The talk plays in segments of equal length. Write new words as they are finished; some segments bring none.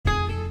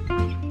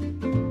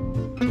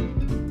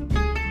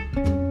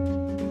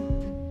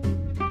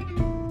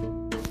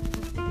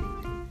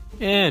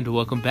And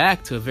welcome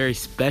back to a very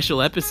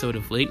special episode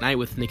of Late Night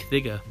with Nick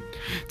Thiga.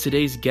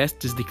 Today's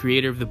guest is the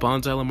creator of the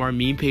Bonsai Lamar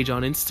meme page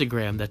on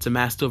Instagram that's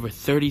amassed over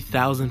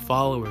 30,000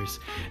 followers,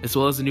 as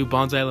well as the new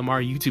Bonsai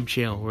Lamar YouTube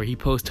channel where he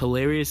posts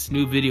hilarious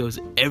new videos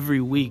every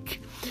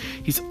week.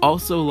 He's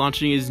also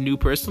launching his new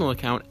personal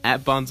account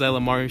at Bonsai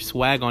Lamar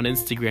Swag on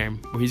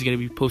Instagram, where he's going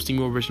to be posting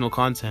more original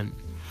content.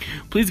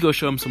 Please go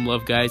show him some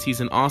love, guys.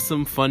 He's an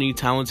awesome, funny,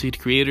 talented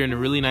creator and a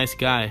really nice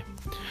guy.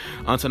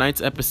 On tonight's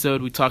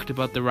episode, we talked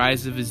about the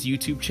rise of his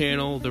YouTube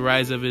channel, the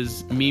rise of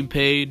his meme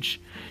page,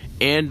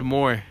 and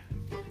more.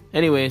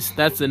 Anyways,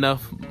 that's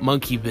enough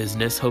monkey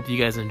business. Hope you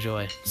guys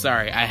enjoy.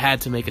 Sorry, I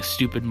had to make a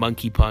stupid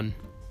monkey pun.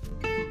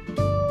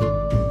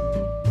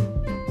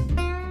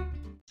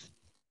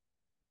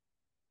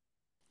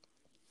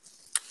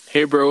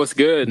 Hey bro, what's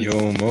good?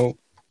 Yo, Mo.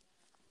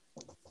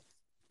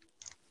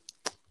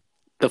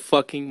 The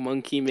fucking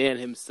monkey man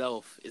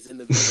himself is in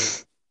the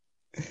building.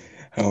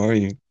 How are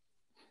you?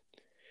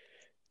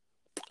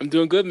 I'm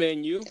doing good,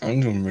 man. You? I'm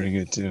doing pretty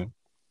good, too.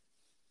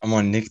 I'm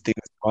on Nick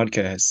Thiga's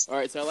podcast. All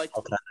right, so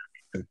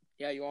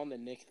yeah, you're on the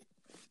Nick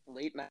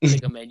Late Night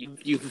Thiga, man.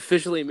 You've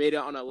officially made it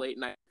on a late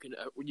night.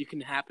 You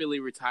can happily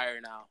retire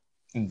now.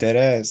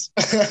 Deadass.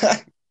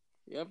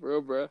 Yeah,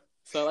 bro.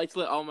 So I like to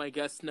let all my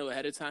guests know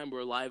ahead of time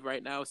we're live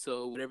right now,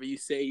 so whatever you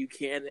say you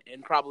can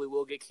and probably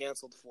will get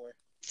canceled for.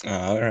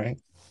 All right.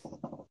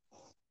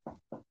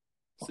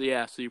 So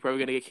yeah, so you're probably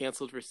going to get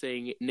canceled for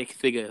saying Nick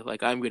Thiga,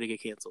 like I'm going to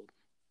get canceled.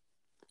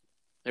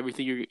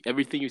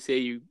 Everything you say,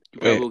 you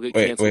probably will get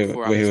canceled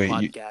for on this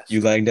podcast.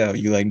 You lagged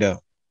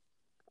out.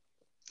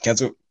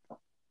 Cancel.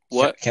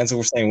 What? Cancel,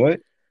 we're saying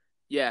what?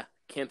 Yeah,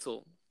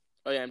 cancel.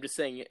 Oh yeah, I'm just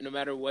saying, no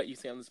matter what you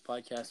say on this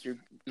podcast, you're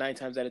 9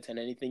 times out of 10,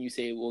 anything you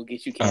say will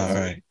get you canceled.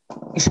 All right.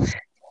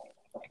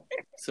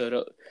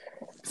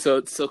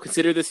 So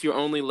consider this your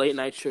only late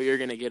night show you're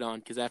gonna get on,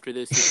 because after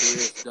this, your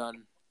career is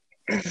done.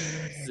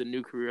 This is a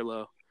new career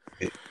low.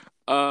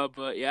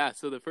 But yeah,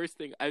 so the first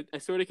thing I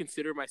sort of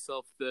consider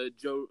myself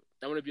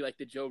I want to be like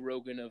the Joe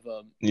Rogan of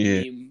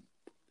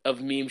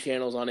meme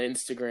channels on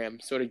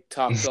Instagram, sort of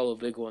talk to all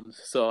the big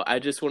ones. So I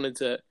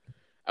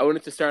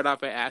wanted to start off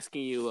by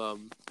asking you,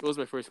 what was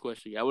my first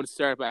question? I wanted to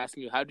start by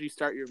asking you, how did you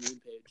start your meme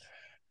page?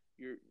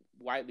 Your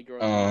widely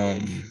growing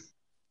meme page.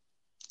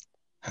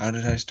 How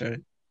did I start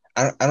it?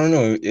 I don't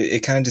know.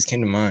 It kind of just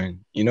came to mind,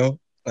 you know?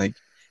 Like,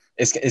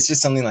 it's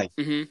just something like,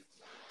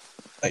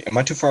 like, am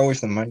I too far away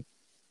from the mic?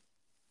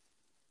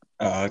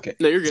 Oh, okay.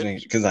 No, you're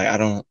good. Because like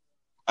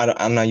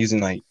I'm not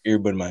using like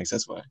earbud mics.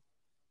 That's why.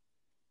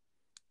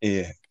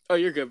 Yeah. Oh,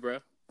 you're good, bro.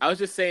 I was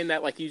just saying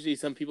that like usually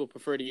some people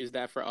prefer to use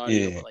that for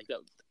audio, Yeah. but like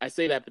I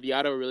say that, but the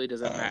audio really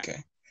doesn't matter.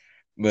 Okay.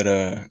 But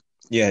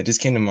yeah, it just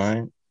came to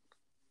mind,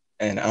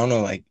 and I don't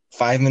know, like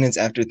 5 minutes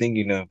after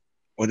thinking of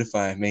what if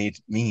I made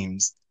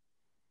memes,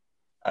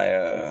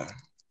 I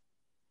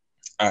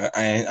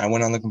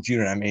went on the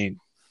computer and I made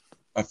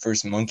my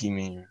first monkey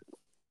meme,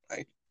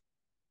 like,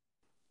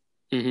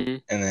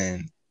 and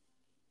then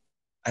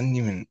I don't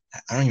even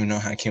know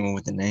how I came up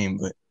with the name,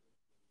 but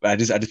I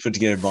just put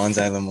together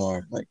Bonsai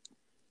Lamar. Like,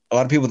 a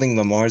lot of people think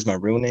Lamar is my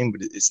real name,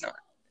 but it's not.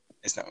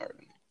 It's not my real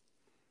name.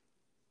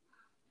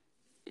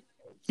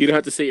 You don't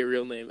have to say your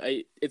real name.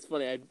 It's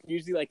funny. I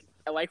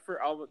like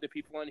for all the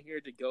people on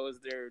here to go as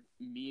their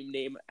meme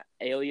name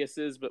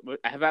aliases, but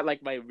I have had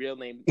like my real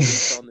name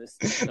based on this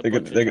a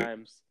bunch of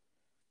times.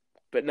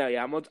 But no,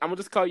 yeah, I'm gonna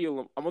just call you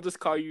Lamar. I'm just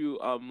call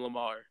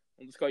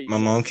you my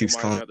mom keeps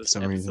calling for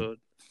some reason.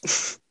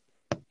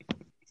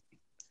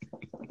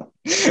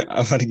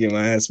 I'm about to get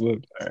my ass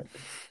whooped. All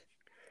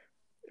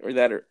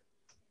right.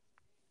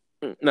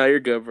 No, you're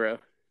good, bro.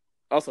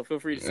 Also, feel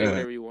free to say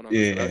whatever you want on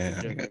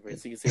this.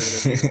 So you can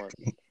say whatever you want.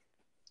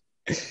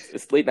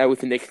 It's Late Night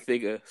with Nick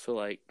Thiga, so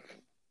like,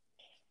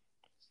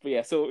 but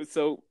yeah, so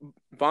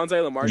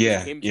Bonsai Lamar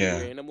just came to you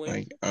randomly.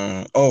 Like,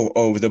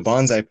 the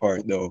bonsai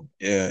part though,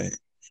 yeah, it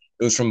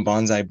was from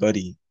Bonsai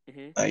Buddy.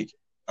 Like,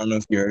 I don't know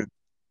if you heard.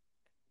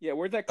 Yeah,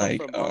 where'd that come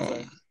from?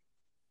 Bonsai?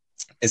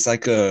 It's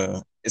like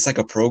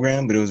a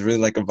program, but it was really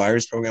like a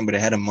virus program, but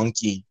it had a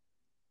monkey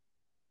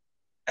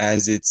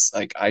as its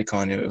like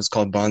icon. It was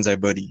called Bonsai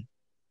Buddy.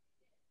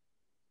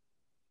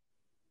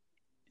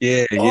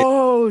 Yeah.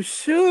 Oh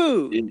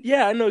shoot!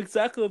 Yeah, I know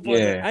exactly what.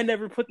 Yeah. I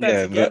never put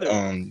that together.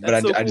 But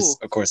I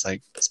just, of course,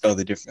 like spelled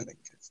it differently.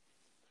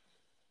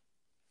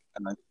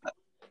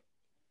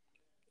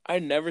 I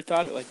never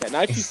thought it like that.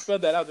 Now that you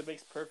spelled that out, that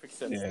makes perfect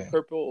sense. Yeah. The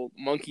purple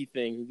monkey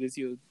thing gives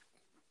your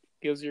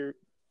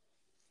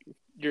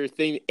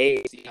thing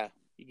aids. Yeah,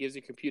 he gives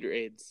you computer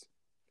aids.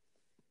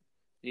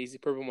 He's a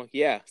purple monkey.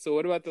 Yeah. So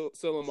what about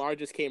so Lamar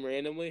just came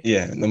randomly?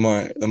 Yeah,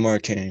 Lamar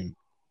came.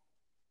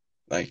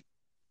 Like,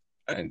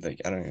 I don't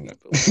even know.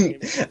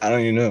 I don't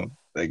even know.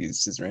 Like,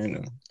 it's just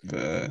random.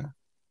 But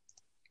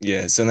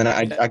yeah. So then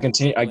I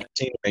continue to make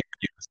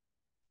videos.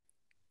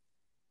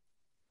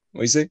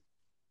 What you say?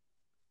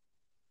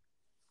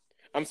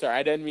 I'm sorry,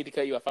 I didn't mean to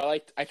cut you off.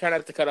 I try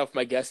not to cut off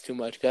my guests too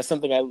much because that's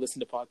something I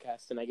listen to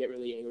podcasts and I get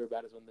really angry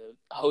about is when the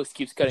host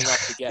keeps cutting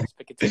off the guests.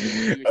 But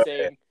continue.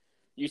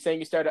 You're saying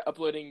you started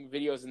uploading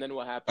videos and then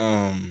what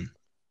happened?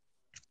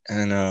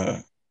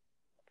 and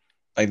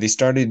like they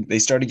started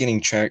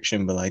getting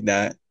traction, but like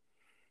that,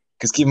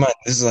 because keep in mind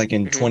this is like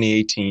in Mm-hmm.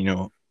 2018, you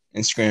know,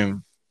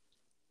 Instagram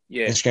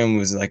Yeah. Instagram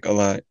was like a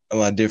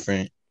lot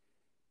different,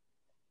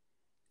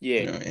 you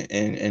Yeah. know,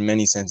 in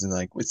many senses,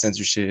 like with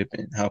censorship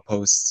and how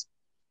posts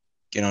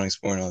get on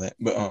Explore and all that.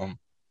 But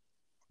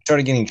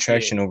started getting Yeah.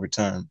 traction over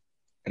time,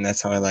 and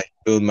that's how I like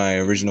build my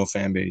Mm-hmm. original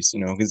fan base, you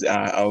know, because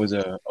I was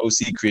a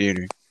OC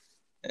creator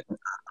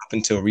up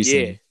until Yeah.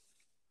 recently.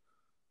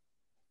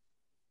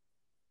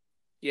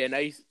 Yeah. Now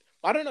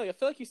I don't know. I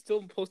feel like you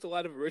still post a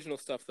lot of original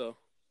stuff though.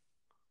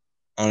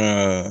 On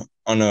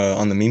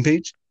the meme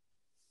page.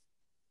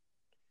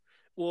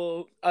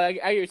 Well, I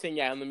hear you saying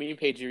yeah on the meme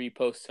page you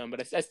repost some,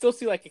 but I still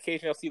see like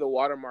occasionally I'll see the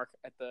watermark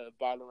at the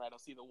bottom right. I'll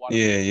see the Yeah,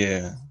 watermark yeah.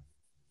 series.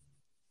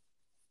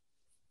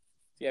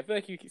 Yeah, I feel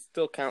like you can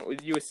still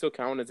count. You would still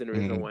count as an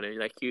original Mm. one. And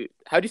like you,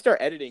 how do you start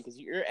editing? Because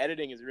your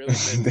editing is really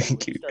good too. Thank When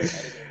do you you.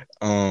 start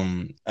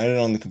editing? I did it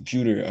on the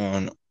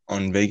computer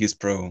on Vegas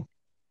Pro.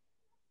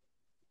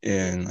 Yeah,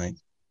 Yeah. and like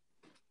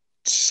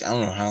I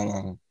don't know how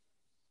long.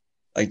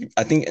 Like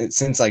I think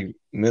since like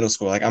middle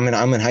school. Like I'm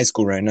in high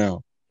school right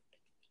now.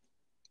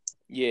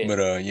 Yeah.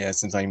 But yeah,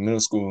 since like middle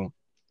school,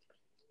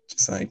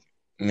 just like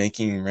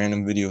making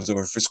random videos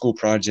or for school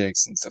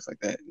projects and stuff like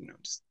that, you know,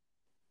 just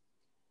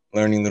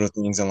learning little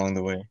things along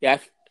the way. Yeah.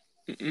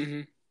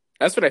 Mm-hmm.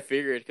 That's what I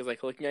figured because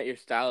like looking at your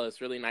style,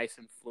 it's really nice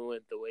and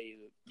fluent the way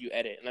you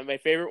edit. And then my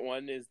favorite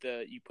one is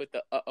you put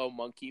the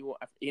monkey one,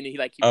 and he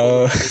pulls up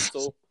Uh the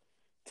pistol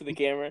to the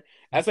camera.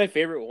 That's my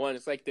favorite one.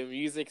 It's like the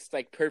music's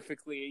like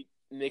perfectly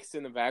mixed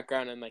in the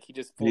background, and like he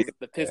just yeah. pulls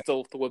the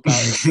pistol to whip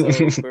out. It's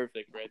so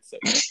perfect, bro. It's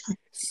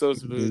so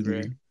smooth, bro.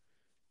 Literally.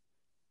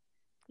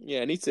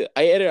 Yeah, I need to.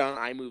 I edit on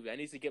iMovie. I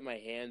need to get my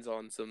hands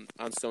on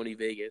Sony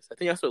Vegas. I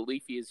think that's what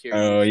Leafy is here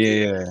Oh used too.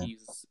 yeah, Like yeah. he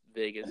uses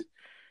Vegas.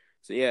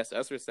 So yes,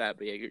 that's where it's at.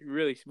 But yeah, you're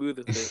really smooth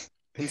with it.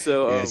 And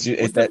so,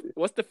 Yeah, that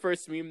what's the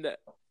first meme that?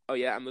 Oh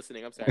yeah, I'm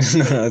listening. I'm sorry, I keep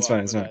no, cutting you that's fine,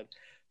 off. it's My fine.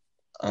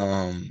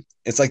 bad.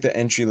 It's like the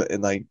entry,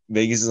 like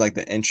Vegas is like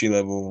the entry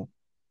level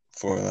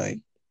for like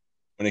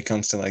when it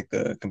comes to like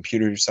the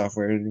computer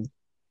software editing.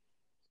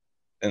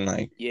 And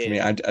like for me,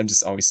 Yeah, I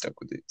just always stuck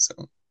with it. So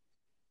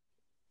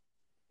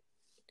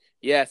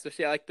yeah.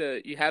 Especially I like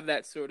you have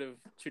that sort of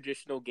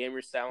traditional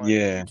gamer style on your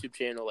yeah. YouTube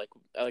channel. Like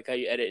I like how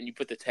you edit and you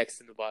put the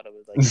text in the bottom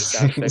with like the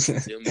sound effects and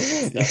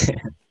zooms and stuff.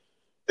 Yeah.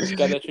 It's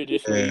got that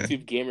traditional Yeah.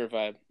 YouTube gamer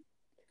vibe.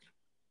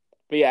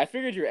 But yeah, I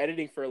figured you're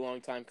editing for a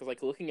long time because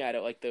like looking at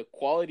it, like the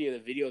quality of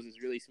the videos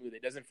is really smooth.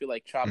 It doesn't feel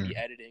like choppy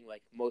Mm. editing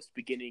like most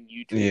beginning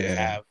YouTubers Yeah.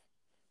 have.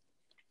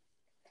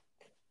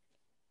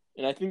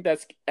 And I think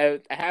I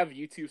have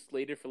YouTube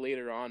slated for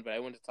later on, but I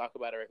want to talk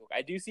about it right quick.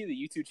 I do see the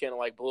YouTube channel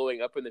like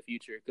blowing up in the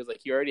future because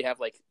like you already have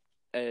like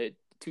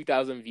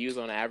 2,000 views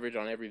on average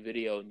on every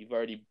video, and you've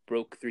already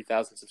broke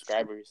 3,000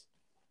 subscribers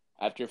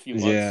after a few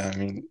Yeah. months. I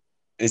mean,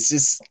 it's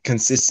just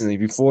consistently.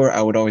 Before,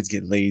 I would always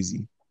get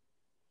lazy.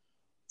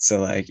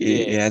 So like Yeah,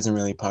 it hasn't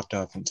really popped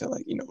off until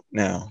like, you know,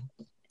 now.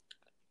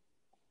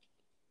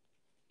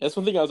 that's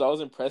one thing I was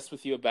always impressed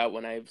with you about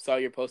when I saw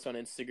your post on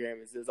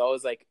Instagram. Is there's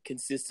always like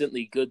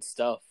consistently good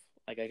stuff.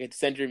 Like I could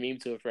send your meme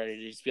to a friend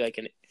and just be like,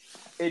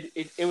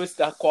 it was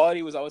the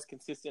quality was always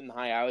consistent and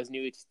high. I always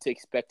knew to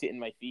expect it in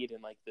my feed,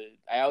 and like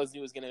I always knew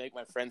it was gonna make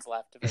my friends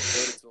laugh if I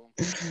showed it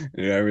to them.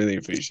 Yeah, I really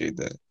appreciate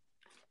that.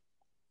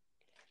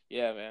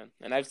 Yeah, man.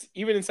 And I've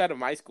even inside of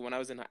my school when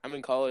I'm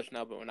in college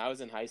now, but when I was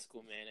in high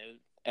school, man,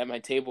 at my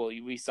table we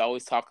used to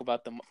always talk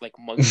about the like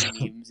monkey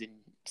memes, and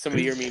some of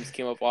your memes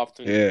came up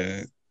often.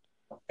 Yeah.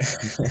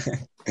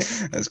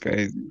 That's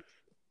crazy.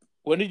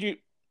 When did you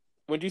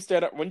when did you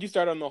start? When did you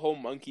start on the whole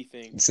monkey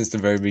thing? Since the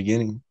very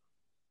beginning.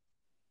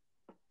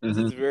 Since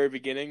Hmm. the very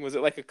beginning, was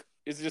it like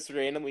is it just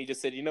randomly you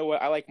just said, you know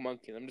what, I like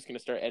monkeys. I'm just gonna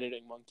start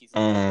editing monkeys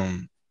on YouTube.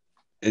 Um,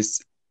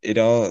 it's it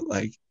all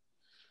like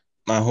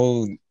my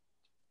whole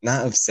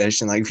not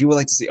obsession. Like people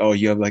like to say, "Oh,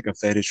 you have like a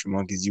fetish for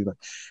monkeys." You like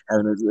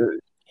have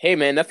Hey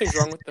man, nothing's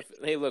wrong with the.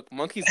 Hey, look,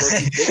 monkeys low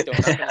key thick though.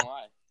 Not gonna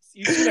lie.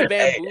 You see the hey,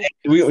 bamboo?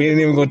 we, You see we the ain't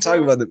even gonna baboon, talk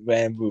bro? about the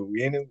bamboo.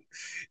 We ain't even,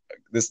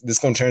 this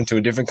gonna turn into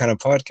a different kind of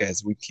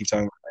podcast. We keep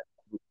talking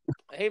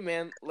Hey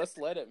man, let's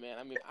let it, man.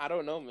 I mean, I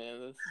don't know,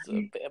 man. This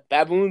is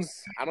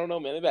baboons. I don't know,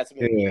 man. They about to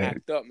about make me yeah,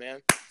 act up,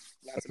 man.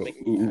 About to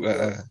make me ooh,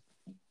 act up.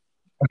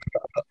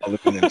 all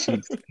up in them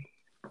cheeks. For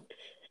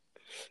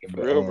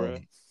But real, bro.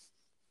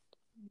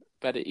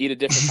 About to eat a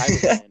different type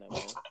of banana,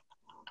 man.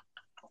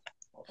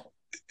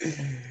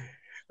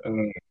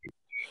 um,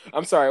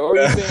 I'm sorry. What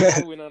were you saying?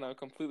 How we know now?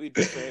 Completely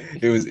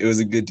different. it was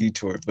a good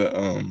detour, but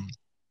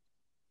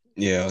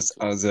yeah, I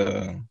Detour. was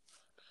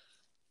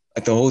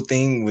like the whole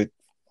thing with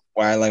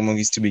why I like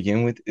monkeys to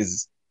begin with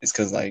is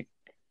because like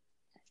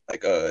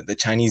the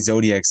Chinese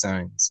zodiac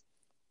signs.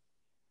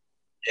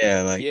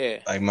 Yeah, Yeah.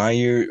 like my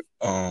year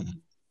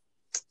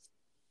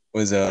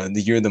was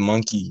the year of the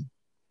monkey,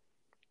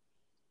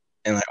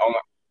 and like Oh,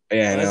 and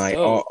then that's like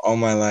dope. all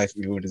my life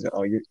people would just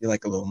oh you're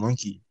like a little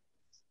monkey,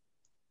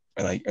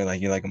 or like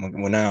you're like a monkey.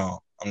 Well,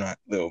 now I'm not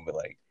little, but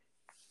like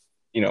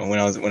you know when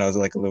I was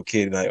like a little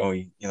kid, like oh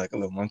you're like a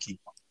little monkey.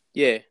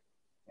 Yeah.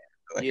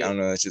 Like I Yeah. don't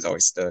know, that's just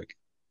always stuck.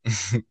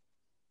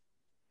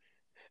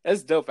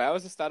 That's dope. I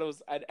always just thought it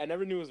was. I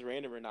never knew it was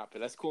random or not,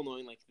 but that's cool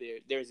knowing like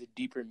there's a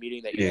deeper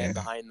meaning that you Yeah. had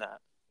behind that.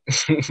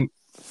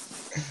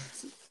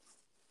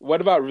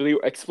 What about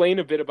explain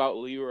a bit about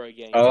Leroy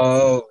Gang? You said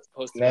someone Oh,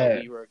 posted about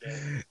snap. Leroy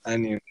Gang. I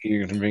knew you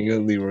were gonna bring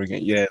up Leroy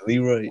again. Yeah,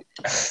 Leroy.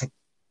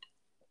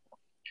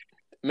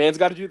 Man's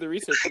got to do the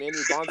research, man.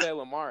 You're Bonsai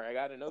Lamar. I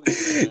got to know these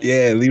things, man.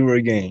 Yeah,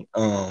 Leroy Gang.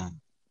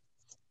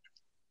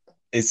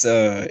 It's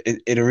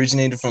it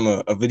originated from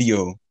a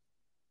video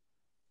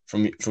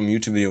from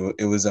YouTube video.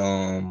 It was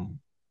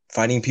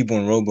fighting people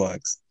in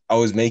Roblox. I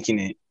was making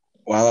it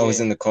while I was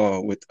Yeah. in the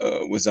call with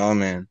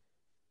Zalman,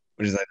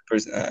 which is like the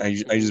person I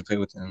usually play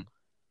with him.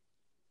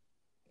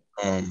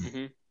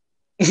 Mm-hmm.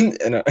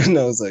 And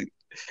I was like,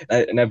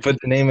 I put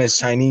the name as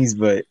Chinese,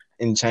 but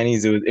in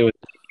Chinese it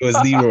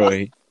was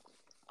Leroy.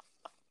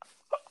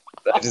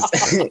 I just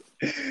so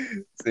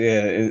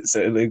yeah,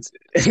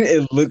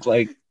 it looked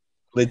like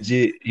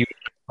legit. He was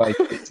buy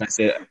fish. I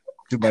said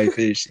to buy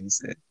fish, and he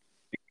said,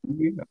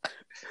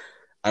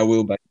 "I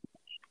will buy."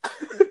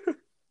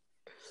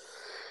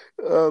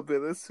 Oh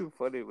man, that's too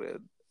funny,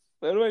 man.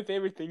 One of my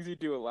favorite things you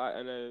do a lot,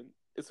 and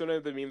it's one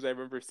of the memes I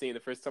remember seeing the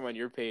first time on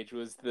your page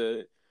was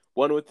the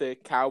one with the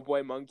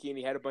cowboy monkey, and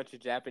he had a bunch of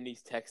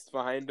Japanese text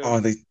behind him. Oh,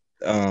 they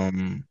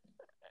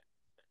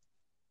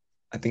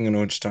I think I know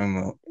what you're talking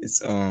about.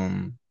 It's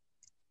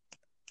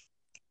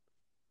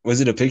was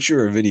it a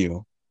picture or a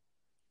video?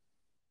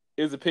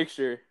 It was a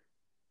picture.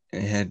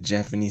 And it had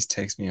Japanese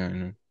text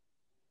behind it.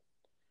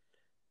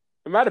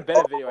 It might have been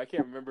a video. I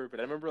can't remember, but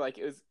I remember like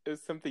it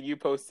was something you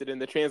posted,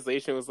 and the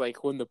translation was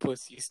like "when the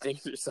pussy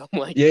stinks" or something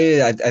like that.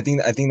 Yeah, I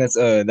think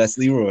that's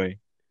Leroy.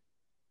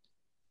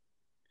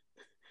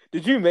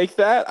 Did you make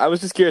that? I was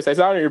just curious. I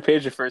saw it on your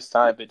page the first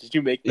time, but did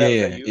you make that?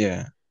 Was that you?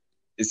 Yeah.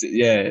 It's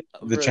the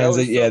Bro, that was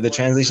translation. so Yeah, the funny,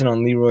 translation bro.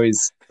 on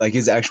Leroy's like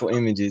his actual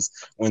images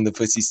when the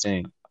pussy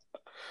stank,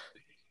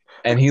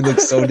 and he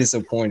looked so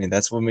disappointed.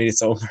 That's what made it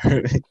so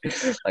perfect.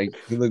 Like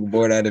he looked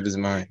bored out of his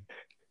mind.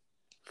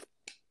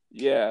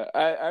 Yeah,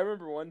 I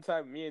remember one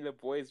time me and the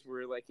boys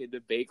were like in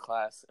debate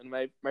class, and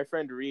my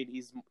friend Reed,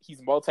 he's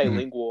Mhm.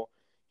 multilingual,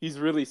 he's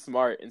really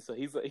smart, and so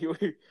he's like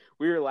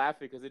we were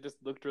laughing because it just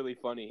looked really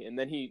funny, and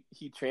then he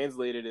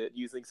translated it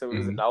using some of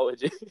his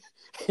knowledge,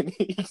 and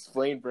he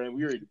explained, Brandon,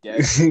 we were dead,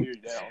 man. We were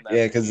dead on that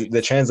Yeah, for because the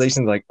dudes.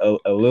 translation's like a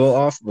little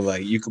off, but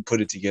like you could put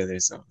it together.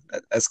 So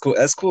that's cool.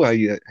 That's cool how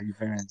your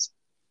parents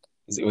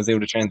was able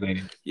to translate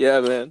it.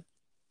 Yeah, man.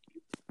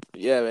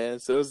 Yeah, man.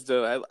 So it was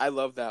dope. I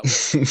love that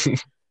one.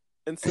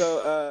 And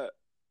so,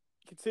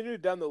 continue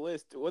down the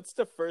list. What's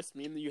the first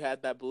meme that you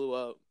had that blew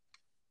up?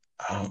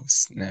 Oh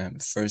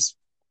snap! First,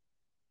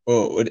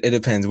 well, it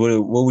depends. What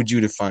would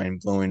you define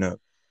blowing up?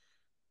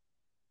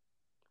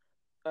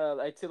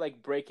 I'd say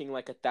like breaking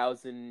like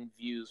 1,000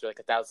 views or like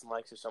 1,000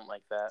 likes or something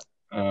like that.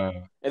 Uh,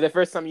 And the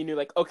first time you knew,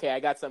 like, okay, I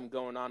got something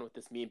going on with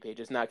this meme page.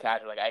 It's not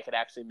casual. Like, I could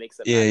actually make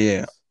something out of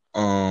yeah. this.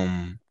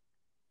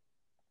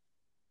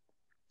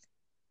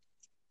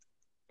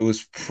 It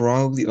was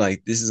probably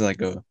like this is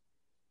like a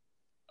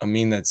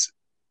meme that's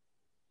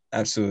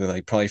absolutely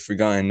like probably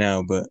forgotten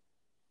now, but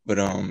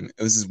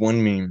it was this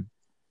one meme,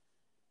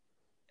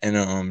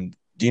 and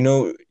do you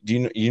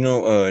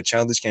know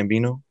Childish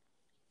Gambino?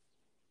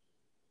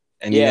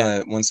 And you know Yeah.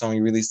 that one song he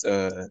released,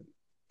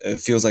 it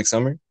feels like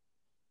summer.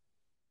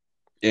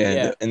 Yeah,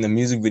 Yeah. in the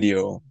music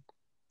video,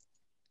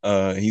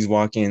 he's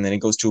walking, and then it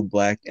goes to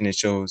black, and it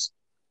shows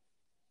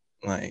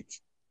like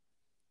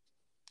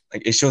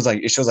it shows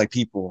like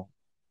people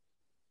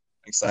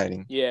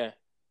exciting, Yeah.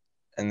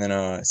 and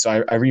then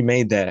so I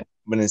remade that,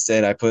 but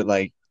instead I put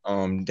like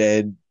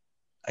dead,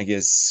 I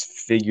guess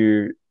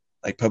figure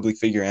like public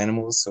figure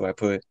animals. So I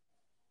put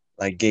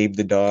like Gabe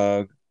the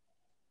dog.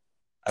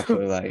 I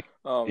put like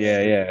Oh, yeah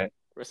man. yeah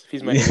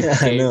Recipes, my nigga yeah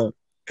I Gabe. know.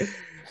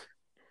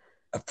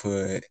 I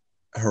put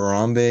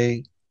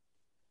Harambe.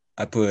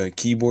 I put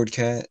Keyboard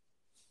Cat.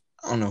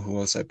 I don't know who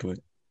else I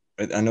put,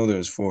 but I know there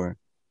was four.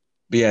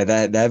 But yeah,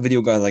 that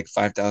video got like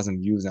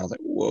 5,000 views, and I was like,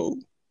 whoa.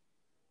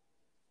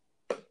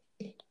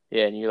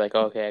 Yeah, and you're like,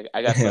 oh, okay,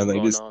 I got Yeah, something like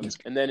going this. on.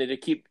 And then you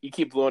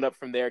keep blowing up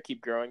from there,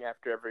 keep growing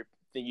after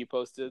everything you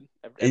posted,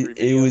 every It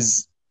video.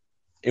 was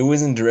it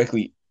wasn't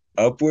directly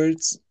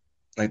upwards,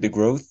 like the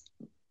growth,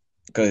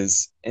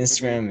 because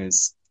Mm-hmm.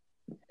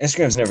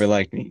 Instagram's never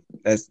liked me.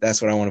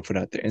 That's what I want to put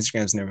out there.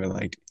 Instagram's never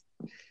liked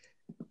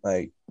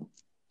me.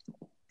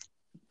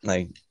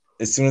 Like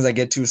as soon as I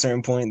get to a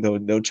certain point,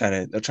 they'll try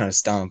to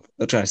stomp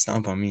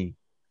on me.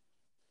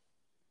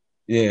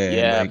 Yeah,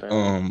 Yeah, like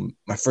man.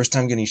 my first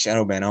time getting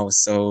shadow banned, I was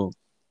so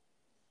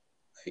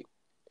like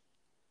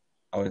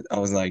I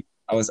Like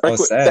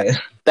was sad.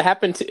 that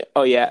happened to.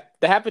 Oh yeah,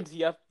 that happened to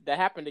Yup. That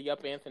happened to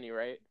Yup Anthony,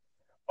 right?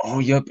 Oh,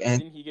 yep,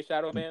 and Didn't he get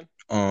shadow banned,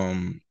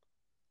 um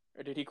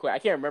or did he quit? I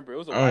can't remember. It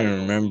was a I don't while even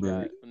ago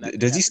remember. when that thing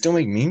Does he happened still to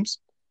make him. memes?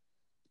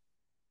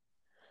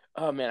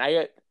 Oh man,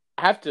 I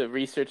have to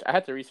research. I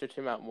have to research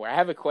him out more. I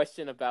have a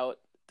question about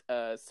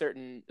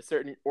certain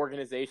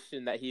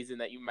organization that he's in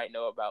that you might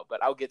know about,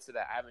 but I'll get to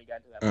that. I haven't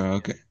gotten to that point Oh, yet.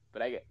 okay.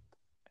 But I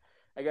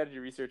got to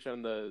do research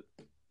on the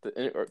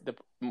the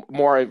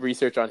more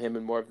research on him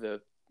and more of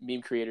the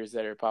meme creators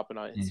that are popping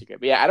on Instagram.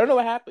 But yeah, I don't know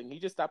what happened. He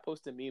just stopped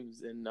posting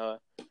memes, and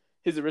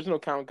his original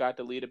account got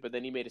deleted, but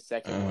then he made a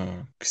second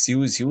one. Cause he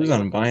was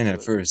on Vine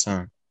at first,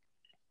 huh?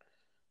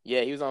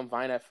 Yeah, he was on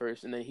Vine at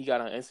first, and then he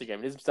got on Instagram.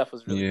 And his stuff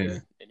was really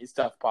good, and his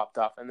stuff popped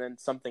off. And then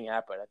something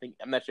happened.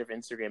 I'm not sure if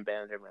Instagram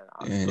banned him or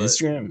not. Yeah,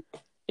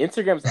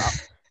 Instagram's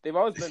out. They've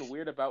always been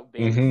weird about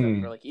banning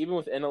stuff. Like even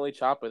with NLE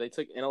Chopper, they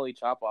took NLE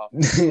Chop off.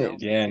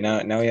 Yeah,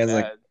 now he has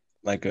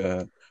like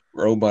a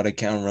robot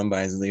account run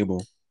by his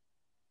label.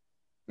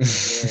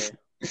 Yeah.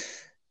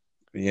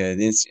 Yeah,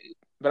 this.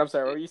 But I'm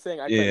sorry, what were you saying?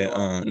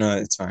 No,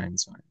 it's fine.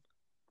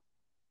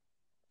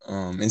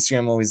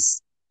 Instagram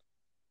always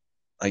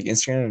like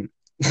Instagram.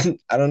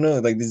 I don't know,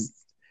 like this.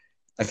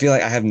 I feel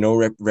like I have no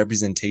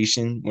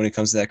representation when it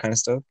comes to that kind of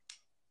stuff.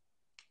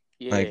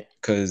 Yeah. Like,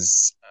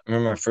 cause I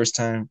remember my first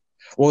time.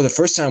 Well, the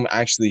first time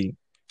actually,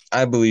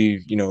 I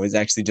believe is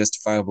actually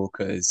justifiable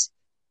because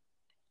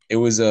it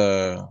was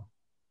a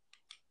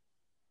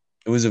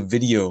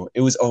video.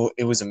 It was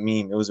a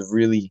meme. It was a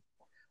really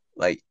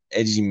like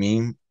edgy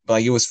meme, but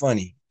like it was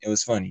funny.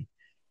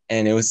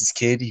 And it was this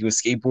kid. He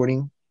was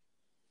skateboarding,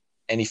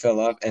 and he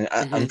fell off. And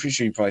I'm pretty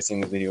sure you probably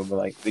seen the video, but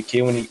like the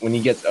kid when he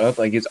gets up,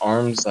 like his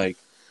arms like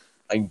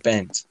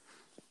bent.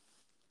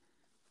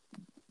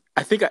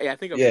 I think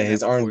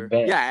his arms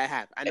bent. Yeah, I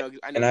have. I know.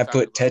 And I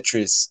put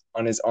Tetris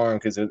on his arm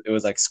because it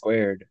was like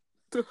squared.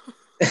 I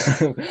put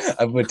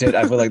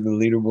like the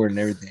leaderboard and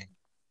everything,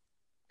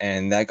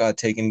 and that got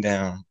taken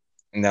down.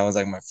 And that was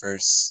like my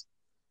first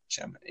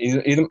shadow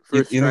ban.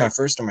 Either my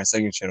first or my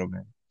second shadow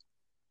ban.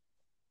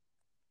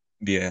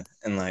 Yeah,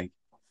 and like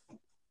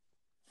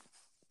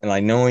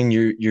knowing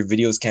your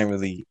videos can't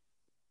really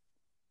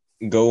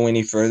go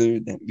any further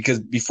because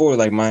before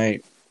like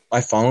my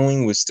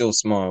following was still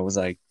small. It was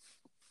like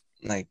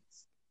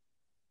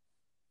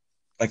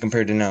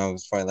compared to now, it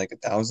was probably like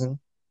 1,000.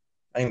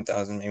 Not even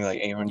 1,000, maybe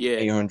like 800. Yeah.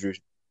 800.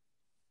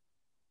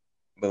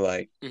 But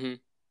like,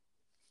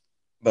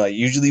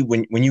 usually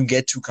when you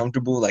get too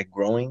comfortable like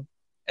growing,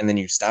 and then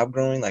you stop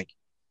growing, like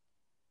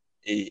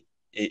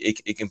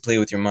it can play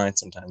with your mind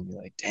sometimes.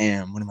 You're like,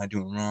 damn, what am I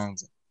doing wrong?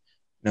 Like,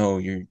 no,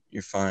 you're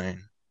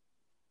fine.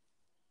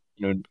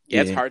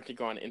 It's hard to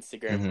go on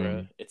Instagram,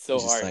 bro. It's so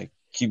hard. Like,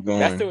 keep going.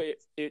 That's the way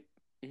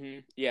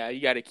Yeah,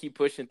 you got to keep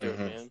pushing through it,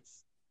 man.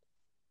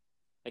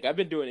 Like I've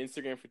been doing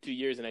Instagram for 2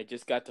 years, and I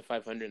just got to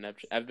 500.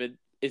 And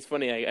it's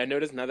funny. I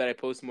noticed now that I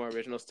post more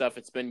original stuff,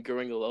 it's been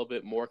growing a little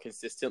bit more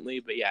consistently.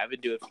 But yeah, I've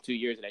been doing it for 2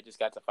 years, and I just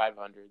got to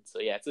 500. So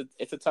yeah,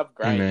 it's a tough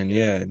grind. Man,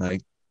 yeah,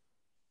 like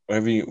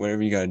whatever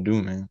you gotta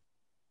do, man.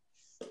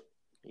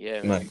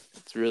 Yeah, man. Like,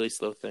 it's a really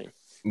slow thing.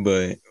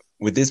 But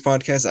with this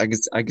podcast,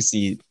 I could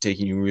see it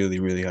taking you really,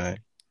 really high.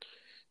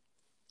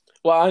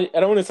 Well, I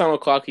don't want to sound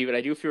cocky, but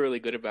I do feel really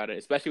good about it,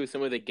 especially with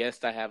some of the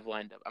guests I have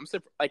lined up.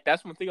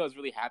 That's one thing I was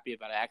really happy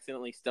about. I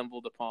accidentally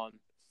stumbled upon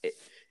it.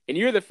 And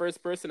you're the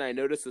first person I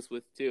noticed this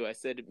with, too. I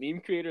said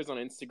meme creators on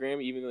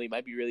Instagram, even though they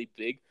might be really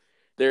big,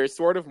 they're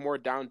sort of more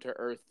down to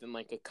earth than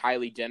like a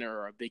Kylie Jenner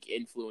or a big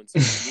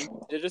influencer.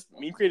 They're just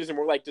meme creators are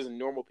more like just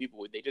normal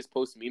people. They just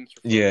post memes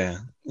for fun.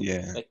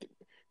 Yeah. Like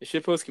the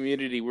shitpost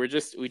community, we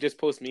just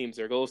post memes.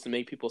 Our goal is to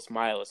make people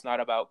smile. It's not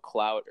about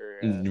clout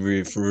or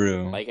for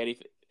real. Like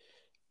anything.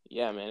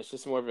 Yeah, man, it's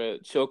just more of a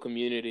chill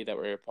community that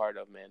we're a part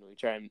of, man. We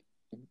try and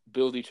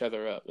build each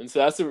other up, and so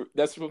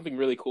that's something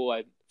really cool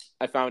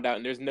I found out.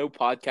 And there's no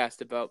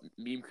podcast about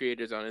meme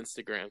creators on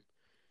Instagram,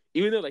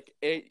 even though like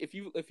if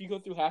you go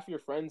through half your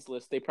friends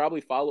list, they probably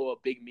follow a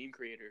big meme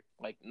creator.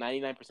 Like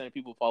 99% of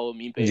people follow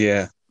meme pages.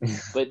 Yeah,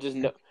 but just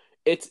no,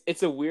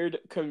 it's a weird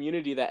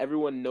community that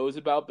everyone knows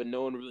about, but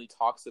no one really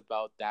talks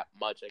about that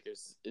much. Like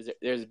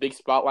there's a big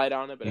spotlight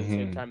on it, but at the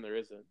same time there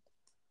isn't.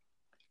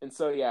 And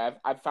so, yeah,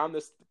 I've found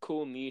this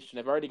cool niche, and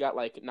I've already got,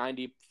 like,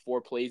 94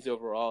 plays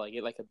overall. I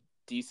get, like, a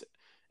decent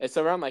 – it's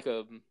around, like,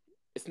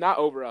 it's not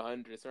over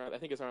 100. I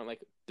think it's around,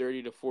 like,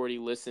 30 to 40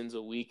 listens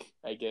a week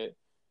I get.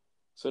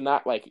 So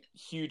not, like,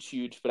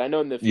 huge. But I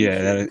know in the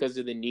future, because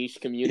of the niche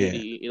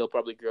community, it'll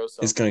probably grow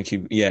some. It's going to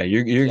keep – yeah,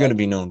 you're going to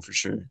be known for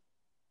sure.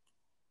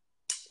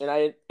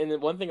 And then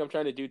one thing I'm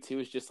trying to do, too,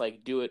 is just,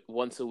 like, do it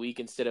once a week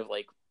instead of,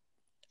 like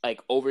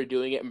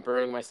overdoing it and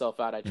burning myself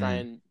out. I try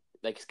and –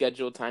 like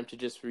schedule time to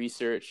just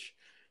research,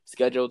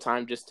 schedule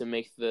time just to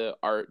make the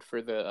art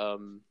for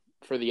the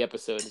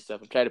episode and stuff.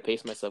 I'm trying to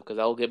pace myself because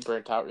I'll get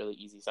burnt out really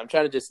easy. So I'm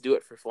trying to just do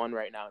it for fun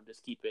right now and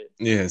just keep it.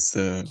 Yes,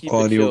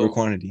 quality over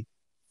quantity.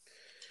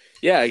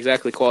 Yeah,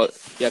 exactly.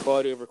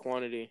 Quality over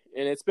quantity,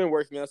 and it's been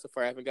working out so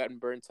far. I haven't gotten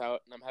burnt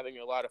out, and I'm having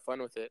a lot of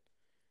fun with it.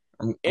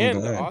 I'm glad.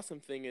 The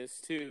awesome thing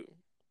is too.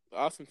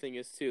 Let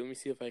me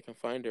see if I can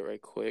find it right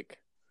quick.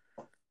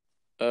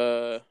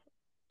 Oh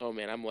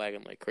man, I'm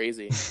lagging like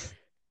crazy.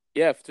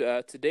 Yeah,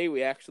 today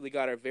we actually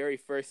got our very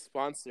first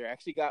sponsor. I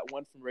actually got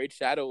one from Raid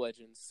Shadow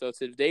Legends. So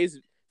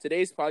today's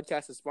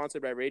podcast is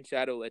sponsored by Raid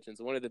Shadow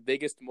Legends, one of the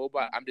biggest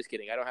mobile. I'm just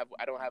kidding. I don't have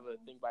a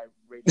thing by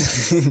Raid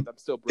Shadow Legends. I'm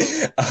still broke.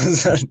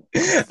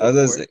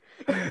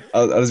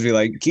 I was be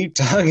like, keep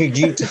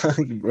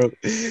talking, bro.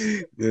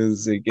 It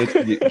was like,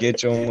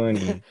 get your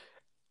money.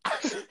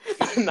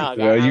 Nah,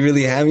 bro, you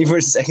really had me for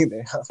a second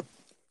there.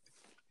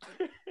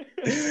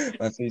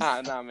 My face.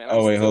 Nah, man.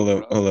 Oh wait, hold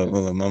up.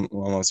 I'm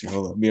almost here.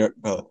 Hold up.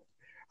 Hold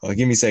up.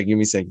 Give me a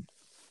second.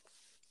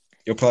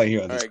 You'll probably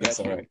hear all this. That's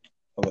all right.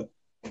 Hold up.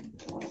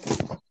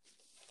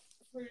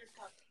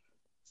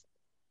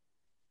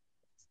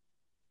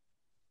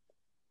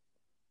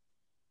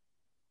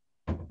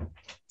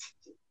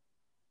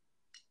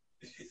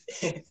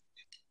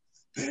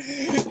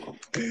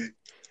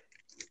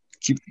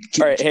 keep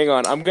all right, hang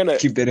on. I'm gonna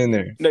keep that in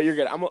there. No, you're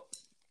good.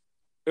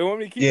 You want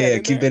me to keep that in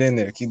there? Keep that in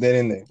there. Keep that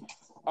in there.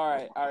 All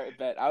right,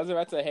 bet. I was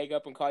about to hang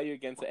up and call you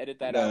again to edit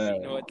that out. But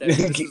you know what?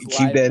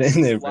 Keep that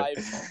in there, bro.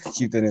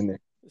 Keep that in there.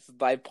 This is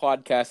live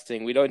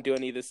podcasting. We don't do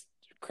any of this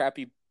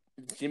crappy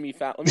Jimmy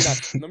Fallon.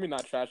 Let me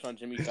not trash on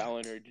Jimmy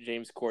Fallon or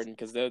James Corden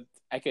because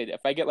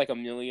if I get like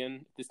 1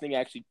 million, this thing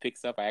actually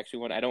picks up. I don't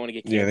want to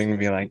get canceled. Yeah, they're gonna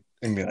be like,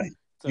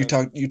 so,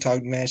 you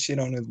talk mad shit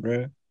on us,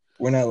 bro.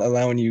 We're not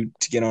allowing you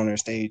to get on our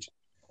stage.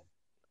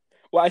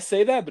 Well, I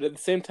say that, but at the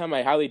same time,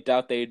 I highly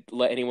doubt they'd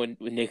let anyone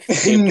Nick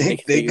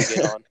Thigga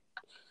get on.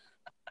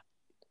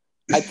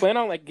 I plan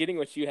on like getting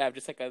what you have,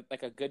 just like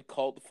a good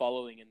cult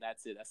following, and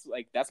that's it.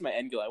 That's my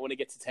end goal. I want to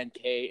get to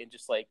 10K and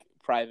just like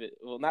private.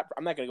 Well,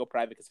 I'm not gonna go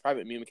private because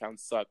private meme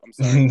accounts suck. I'm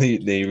sorry.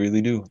 They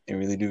really do. They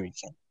really do.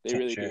 They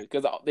really do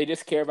because they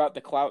just care about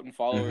the clout and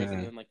followers,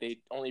 and then like they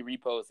only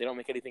repost. They don't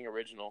make anything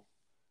original.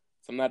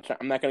 So I'm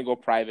not gonna go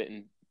private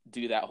and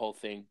do that whole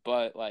thing.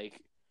 But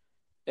like,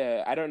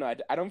 I don't know.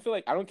 I don't feel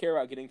like I don't care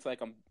about getting to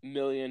like a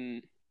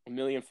million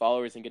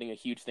followers and getting a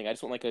huge thing. I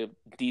just want like a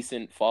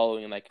decent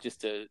following and like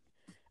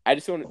I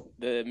just want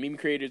the meme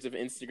creators of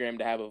Instagram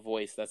to have a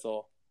voice. That's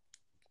all.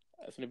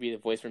 I just want to be the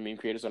voice for meme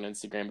creators on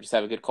Instagram. Just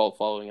have a good cult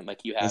following, and like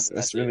you have.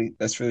 That's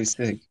really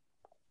sick.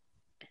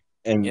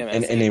 And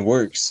it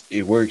works.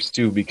 It works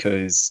too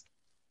because,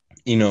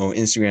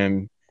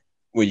 Instagram,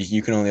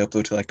 you can only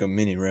upload to like a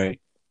minute,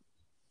 right?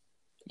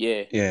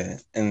 Yeah. Yeah,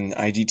 and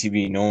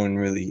IGTV, no one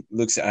really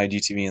looks at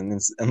IGTV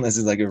unless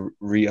it's like a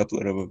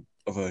re-upload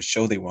of a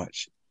show they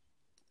watch.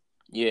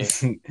 Yeah.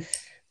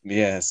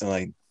 Yeah. So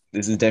like.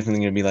 This is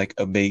definitely going to be like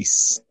a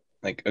base,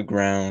 like a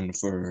ground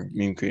for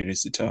meme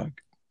creators to talk.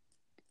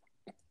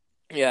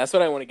 Yeah, that's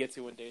what I want to get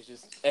to one day. Is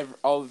just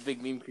all the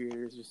big meme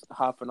creators just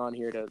hopping on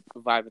here to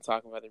vibe and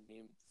talk about their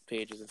meme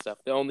pages and stuff.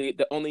 The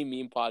only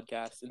meme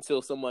podcast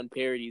until someone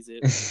parodies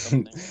it.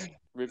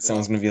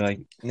 Someone's going to be like,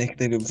 Nick,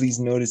 please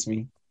notice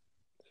me.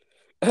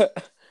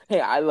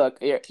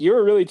 Hey, you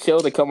were really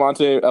chill to come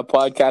onto a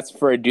podcast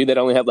for a dude that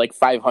only had like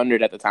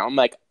 500 at the time. I'm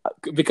like,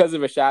 because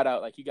of a shout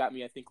out, like you got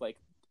me, I think like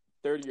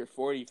 30 or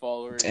 40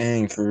 followers.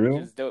 Dang, for real?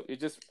 Which is dope.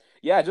 Just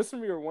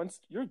from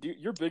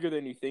you're bigger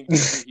than you think.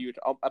 You're huge.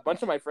 A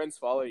bunch of my friends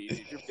follow you.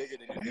 You're bigger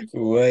than you think.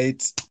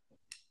 What?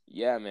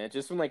 Yeah, man.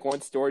 Just from like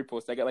one story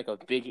post, I got like a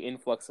big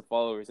influx of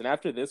followers. And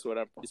after this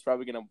one, it's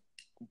probably gonna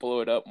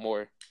blow it up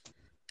more.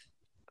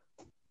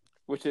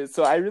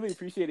 So I really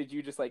appreciated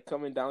you just like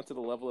coming down to the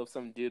level of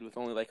some dude with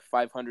only like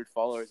 500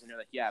 followers, and you're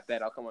like, yeah, I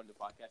bet I'll come on the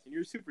podcast, and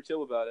you're super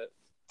chill about it,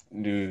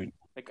 dude.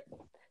 Like,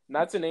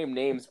 not to name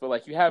names, but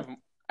like you have.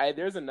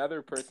 There's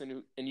another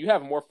person and you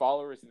have more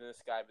followers than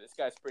this guy, but this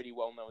guy's pretty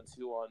well known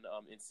too on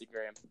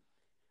Instagram.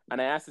 And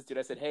I asked this dude,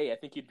 I said, hey, I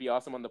think you'd be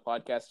awesome on the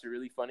podcast. You're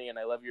really funny and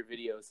I love your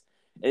videos.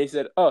 And he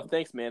said, oh,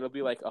 thanks, man. It'll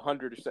be like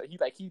 100 or so.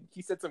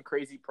 He said some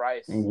crazy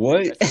price.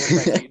 What?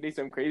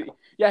 Some crazy.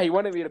 Yeah, he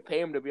wanted me to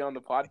pay him to be on the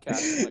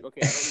podcast. I'm like,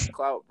 okay, I don't need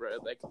clout, bro.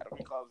 Like, I don't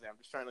need clout. I'm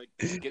just trying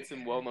to get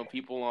some well-known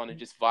people on and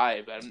just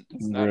vibe.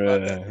 It's not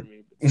about that for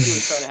me. But he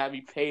was trying to have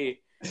me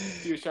pay.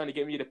 He was trying to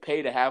get me to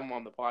pay to have him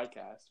on the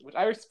podcast, which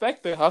I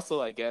respect the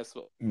hustle, I guess.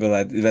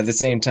 But at the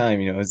same time,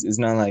 it's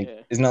not like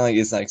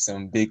it's like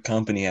some big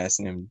company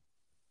asking him.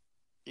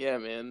 Yeah,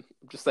 man.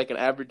 I'm just like an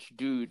average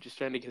dude just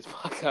trying to get his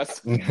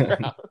podcast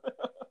out.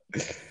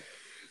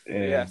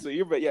 Yeah. So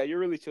you're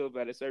really chill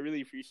about it. So I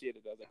really appreciate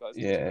it.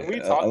 And we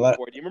talked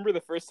before. Do you remember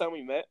the first time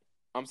we met?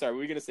 I'm sorry. What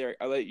were you gonna say?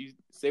 I'll let you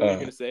say what you're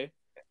gonna say.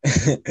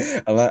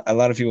 a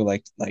lot of people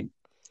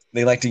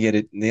they like to get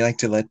it. They like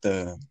to let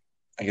the,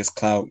 I guess,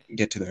 clout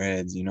get to their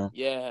heads.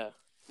 Yeah.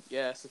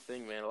 That's the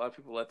thing, man. A lot of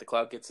people let the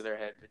clout get to their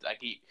head. But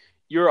like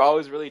you were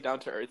always really down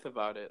to earth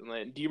about it. And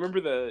like, do you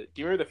remember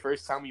the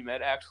first time we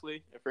met?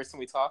 Actually, the first time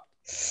we talked.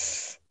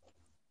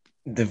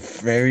 The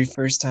very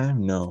first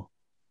time, no.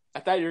 I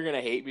thought you were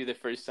gonna hate me the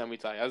first time we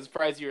talked. I was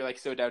surprised you were like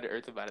so down to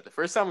earth about it. The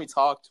first time we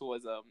talked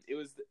was it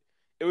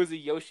was a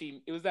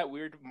Yoshi. It was that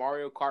weird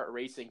Mario Kart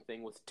racing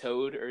thing with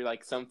Toad or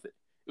like something.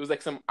 It was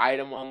like some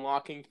item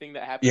unlocking thing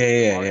that happened.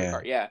 Mario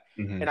Kart. Yeah.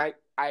 Mm-hmm. And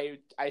I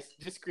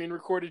just screen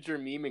recorded your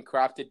meme and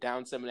cropped it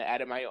down some and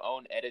added my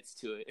own edits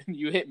to it. And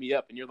you hit me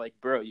up and you're like,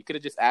 bro, you could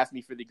have just asked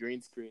me for the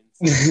green screens.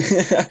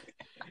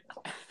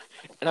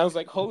 And I was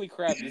like, holy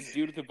crap, this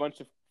dude with a bunch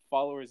of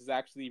followers is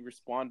actually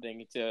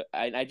responding to.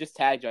 I just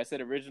tagged you. I said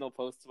original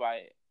post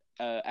by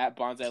at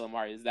Bonsai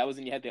Lamar. That was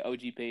when you had the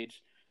OG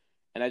page.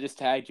 And I just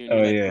tagged you,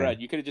 and you're like, bro,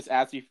 you could have just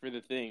asked me for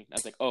the thing. I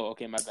was like, oh,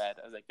 okay, my bad.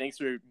 I was like, thanks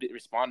for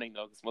responding,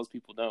 though, because most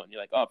people don't. And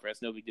you're like, oh, bro,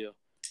 it's no big deal.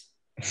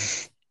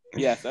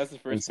 Yeah, so that's the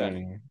first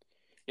time.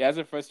 Yeah, that's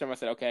the first time I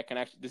said, okay, I can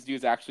actually. This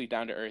dude's actually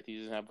down to earth. He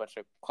doesn't have a bunch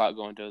of clout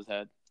going to his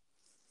head.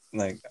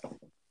 If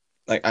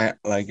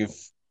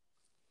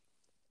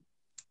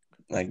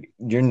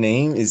your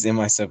name is in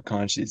my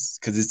subconscious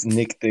because it's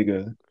Nick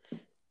Thigga.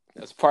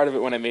 That's part of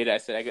it. When I made it, I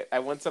said I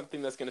want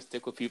something that's gonna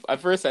stick with people.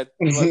 At first, to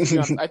be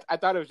honest, I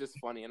thought it was just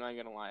funny. I'm not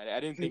gonna lie. I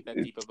didn't think that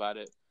deep about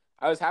it.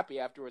 I was happy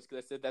afterwards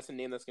because I said that's a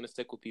name that's gonna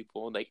stick with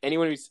people. Like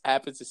anyone who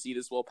happens to see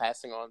this while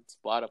passing on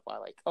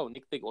Spotify, like, oh,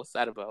 Nick Thigga, what's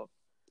that about?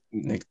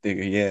 Nick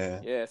Thigga,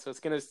 yeah. Yeah, so it's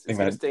gonna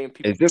stay in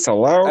people. Is this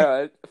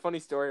allowed? Funny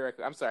story.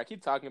 I'm sorry, I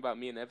keep talking about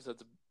me in the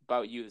episodes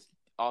about you, this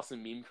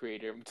awesome meme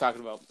creator. I'm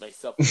talking about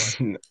myself. But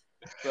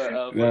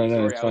funny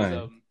story. It's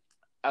fine.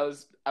 I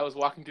was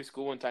walking through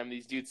school one time.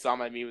 These dudes saw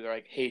my meme. They're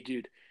like, "Hey,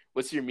 dude,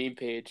 what's your meme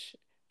page?"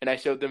 And I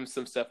showed them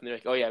some stuff, and they're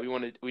like, "Oh yeah, we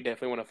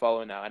definitely want to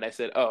follow now." And I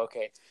said, "Oh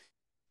okay."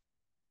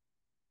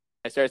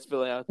 I started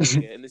spilling out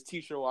Thigga, and this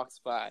teacher walks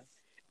by,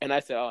 and I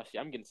said, "Oh shit,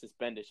 I'm getting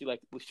suspended." She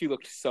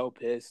looked so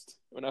pissed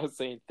when I was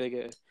saying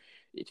Thigga.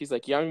 She's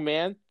like, "Young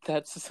man,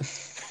 this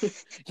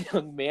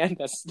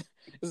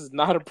is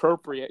not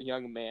appropriate,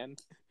 young man.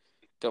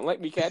 Don't let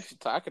me catch you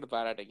talking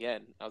about it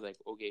again." I was like,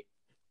 "Okay."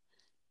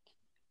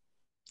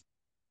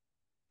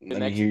 Let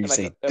me hear you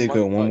say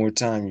Thigga one more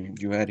time.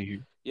 You out of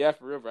here. Yeah,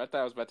 for real, bro. I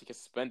thought I was about to get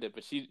suspended,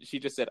 but she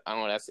just said, "I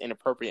don't know, that's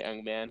inappropriate,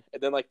 young man."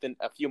 And then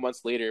a few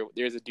months later,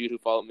 there's a dude who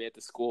followed me at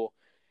the school,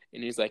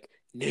 and he's like,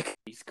 "Nick,"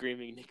 he's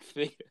screaming, "Nick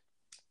Thigga."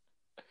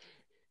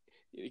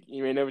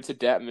 He ran over to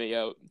dap me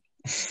out.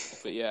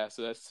 But yeah,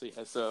 so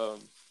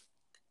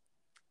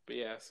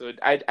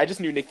I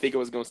just knew Nick Thigga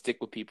was gonna stick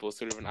with people,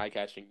 sort of an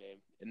eye-catching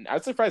name, and I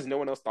was surprised no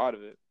one else thought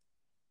of it.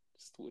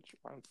 Just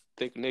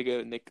thick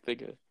nigga, Nick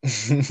Thigga.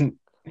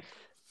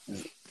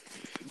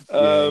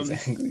 Yeah,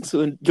 exactly.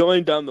 So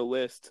going down the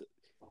list,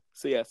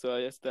 so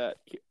I guess that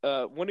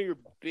one of your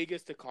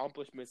biggest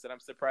accomplishments that I'm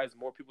surprised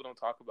more people don't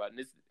talk about,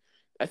 and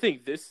I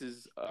think this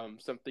is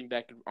something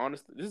that could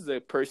honestly, this is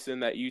a person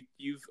that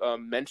you've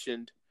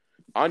mentioned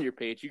on your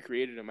page. You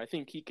created him. I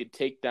think he could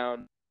take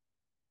down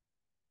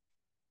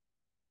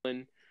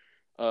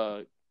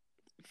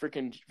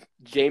freaking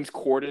James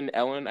Corden,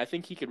 Ellen. I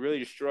think he could really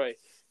destroy.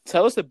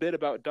 Tell us a bit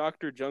about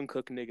Dr.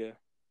 Jungkook nigga.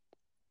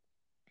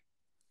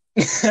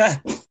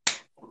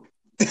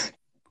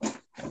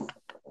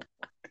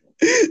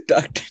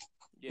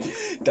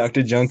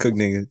 Dr. Jungkook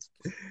nigga.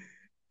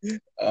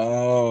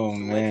 Oh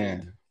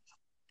man.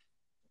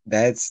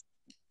 That's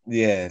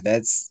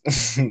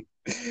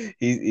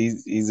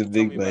he's a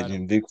big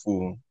legend, big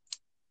fool.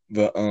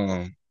 But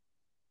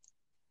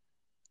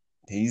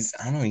he's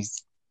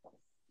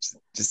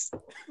just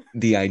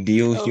the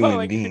ideal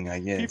human being, I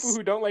guess. People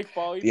who don't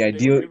follow you, the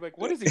ideal, like,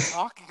 what is he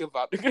talking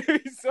about? They're gonna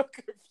be so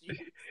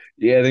confused.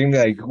 Yeah, they're gonna be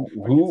like,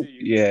 who?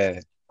 Yeah.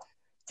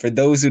 For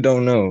those who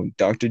don't know,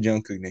 Dr.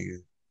 Jungkook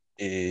nigga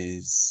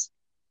is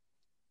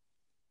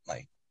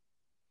like,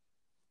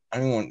 I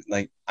don't want,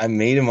 I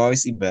made him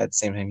obviously, but at the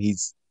same time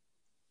he's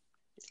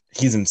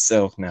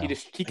himself now.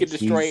 He could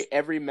destroy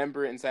every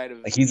member inside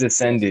of. He's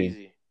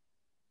ascended.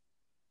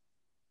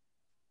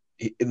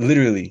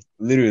 Literally.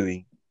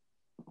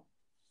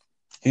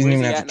 He doesn't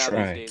even have to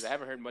try. These days? I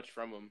haven't heard much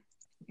from him.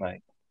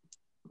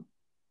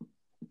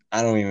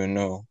 I don't even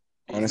know.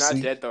 He's honestly.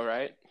 Not dead though,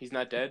 right? He's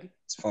not dead.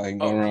 It's probably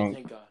going around.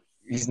 Thank God.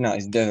 He's not.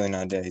 He's definitely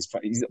not dead.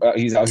 He's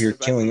out here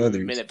killing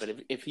others.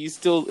 But if he's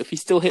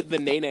still hitting the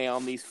nay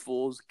on these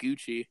fools,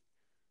 Gucci.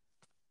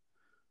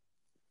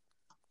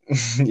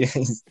 Yeah,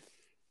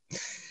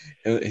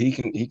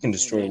 he can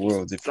destroy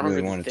worlds if he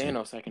really wanted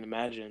Thanos, I can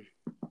imagine.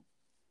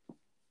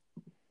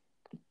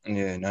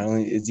 Yeah, not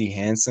only is he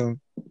handsome,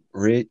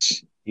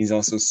 rich, he's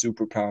also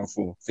super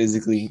powerful,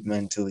 physically,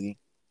 mentally.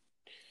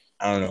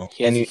 I don't know.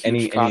 Any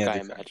other I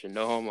imagine.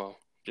 No homo.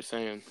 Just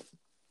saying.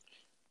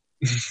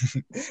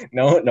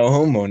 no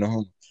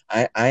homo.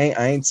 I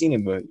ain't seen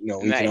it, but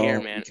we can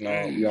all, man.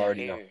 We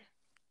already know.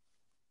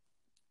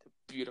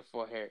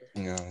 Beautiful hair. I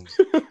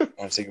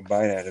want to take a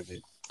bite out of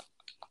it.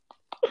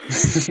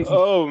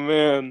 Oh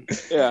man,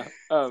 yeah.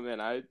 Oh man,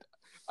 I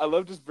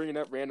love just bringing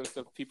up random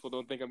stuff people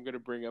don't think I'm gonna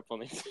bring up on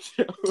these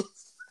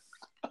shows.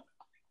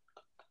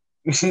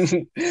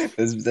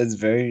 That's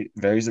very,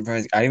 very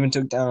surprising. I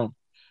took down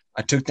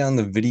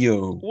the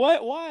video.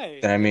 What? Why?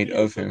 That I made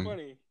of him.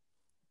 Funny.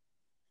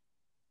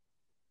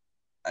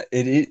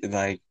 It is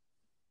like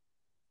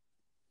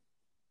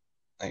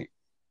I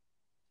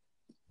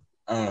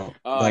don't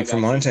know. For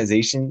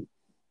monetization.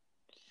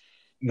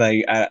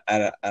 I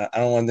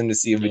don't want them to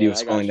see a video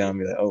scrolling down and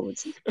be like, oh,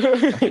 it's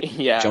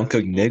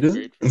Jungkook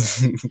nigga.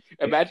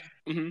 Imagine.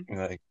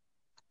 Mm-hmm.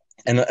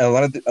 And a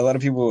lot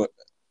of people,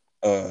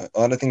 a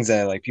lot of things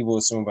that people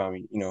assume about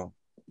me,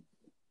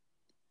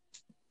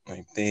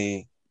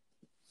 they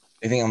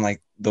think I'm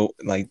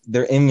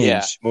their image.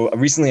 Yeah. Well,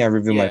 recently I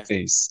revealed my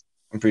face.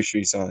 I'm pretty sure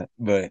you saw that,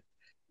 but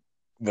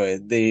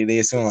they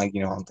assume I'm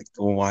the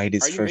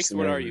whitest person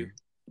ever. What are you?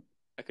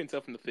 I couldn't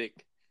tell from the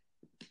pic.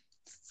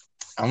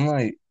 I'm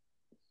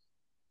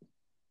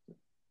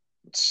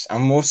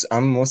mostly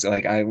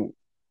when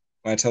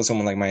I tell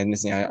someone my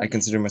ethnicity, I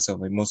consider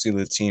myself mostly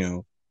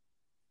Latino.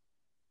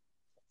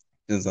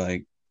 Cause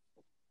like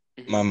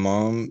my Mm-hmm.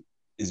 mom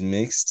is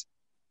mixed,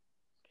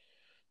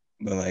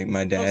 but like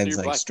my Oh, so dad's you're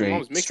like black. Your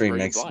mom's mixed, straight bro.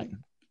 You're black.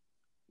 Mexican.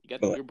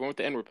 But You're born with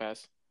the N-word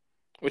pass.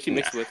 What's she nah,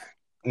 mixed with?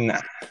 nah,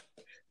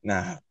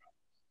 nah.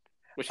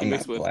 What's she I'm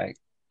mixed not with? black.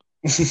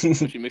 What's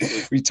she mixed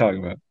with? We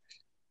talking about?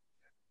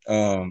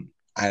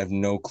 I have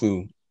no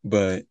clue,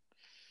 but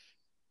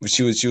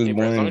she was Hey,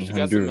 bro. As born long as in she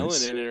got some melanin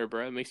Honduras. in her,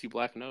 bro, it makes you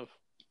black enough.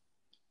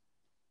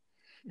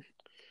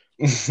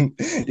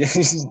 Yeah,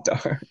 she's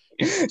dark.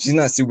 She's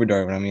not super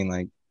dark, but I mean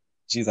like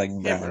she's like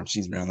Yeah, brown. bro.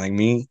 She's brown. Like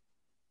me,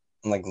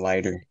 I'm like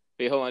lighter.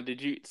 Wait, hold on.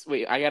 Did you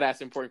wait? I gotta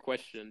ask an important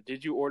question.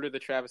 Did you order the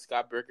Travis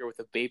Scott burger with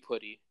a Bape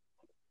hoodie?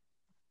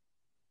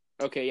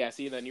 Okay, yeah.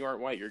 See, then you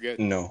aren't white. You're good.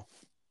 No.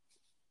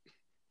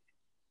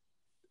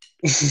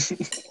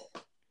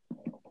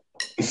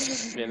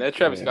 Man, that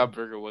Travis Yeah. Scott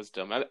burger was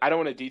dumb. I don't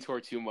want to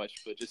detour too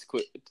much, but just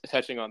quit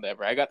touching on that,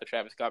 bro. I got the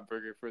Travis Scott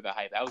burger for the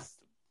hype. That was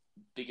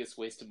the biggest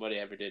waste of money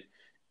I ever did.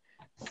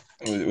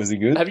 Was it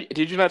good?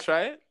 Did you not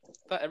try it?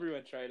 I thought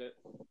everyone tried it.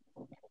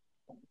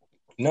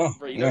 No,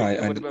 Bro, you no, know I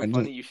it would have I been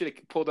funny. didn't. You should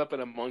have pulled up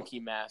in a monkey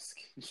mask.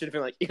 You should have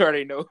been like, you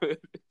already know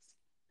it.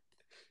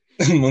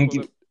 Pulled Monkey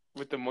up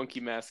with the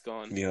monkey mask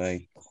on. be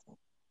like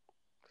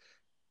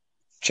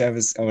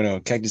Travis. Oh no,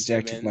 Cactus Hey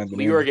Jack kicked my man,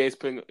 banana. Leroy Gaines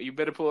putting. You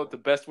better pull up the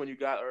best one you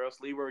got, or else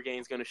Leroy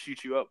Gaines gonna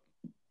shoot you up.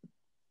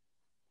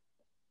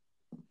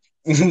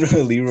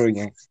 Leroy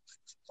Gang.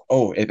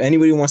 Oh, if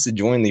anybody wants to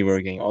join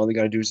Leroy Gang, all they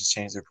gotta do is just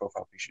change their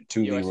profile picture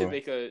to Yo, I should Leroy.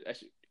 make a.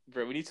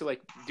 Bro, we need to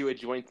like do a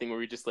joint thing where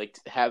we just like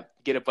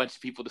get a bunch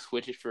of people to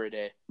switch it for a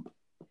day.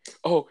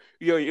 Oh,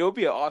 yo, it'll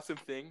be an awesome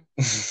thing.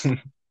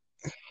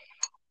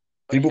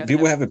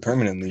 People have it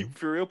permanently.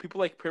 For real, people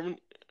like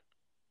permanent.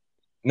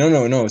 No.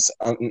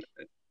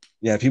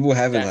 Yeah, people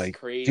have it That's like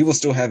crazy. people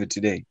still Dude. have it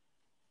today.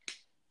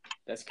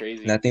 That's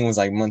crazy. And that thing was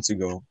like months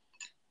ago.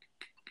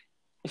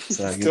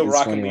 So like, Still it's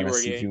rocking funny when I Leroy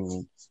see Gang.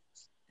 people.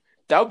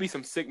 That would be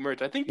some sick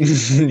merch. I think in a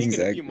few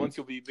Exactly. months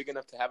you'll be big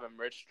enough to have a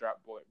merch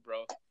drop, boy,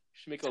 bro.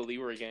 Should make a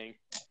Leroy Gang.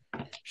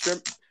 Sure.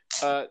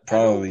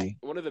 Probably.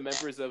 One of the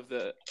members of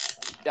the.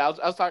 I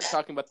was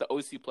talking about the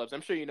OC plebs.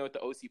 I'm sure you know what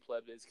the OC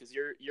pleb is because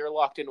you're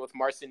locked in with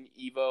Marcin,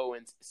 Evo,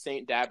 and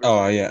Saint Dabbers.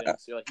 Oh and yeah.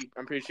 So like,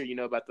 I'm pretty sure you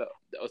know about the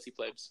OC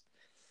plebs.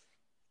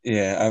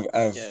 Yeah,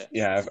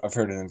 I've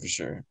heard of them for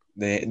sure.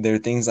 They're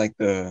things like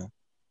the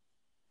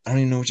I don't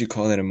even know what you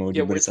call that emoji,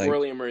 Yeah, but where it's it's like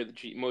swirly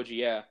emoji.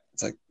 Yeah.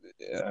 it's like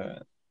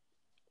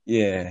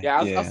yeah. Yeah,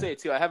 I'll say it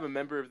too. I have a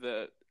member of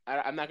the.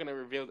 I'm not going to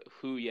reveal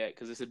who yet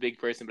because it's a big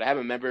person, but I have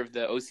a member of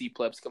the OC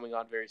plebs coming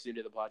on very soon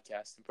to the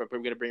podcast. We're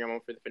going to bring him on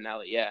for the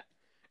finale. Yeah.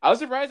 I was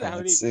surprised at how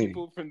many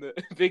people from the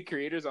big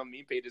creators on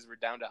meme pages were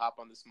down to hop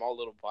on this small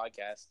little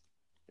podcast.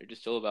 They're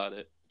just chill about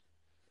it.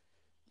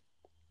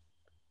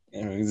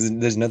 You know,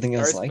 there's nothing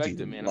else like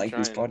it. Man. Like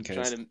this podcast.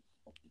 I'm trying to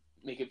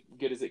make it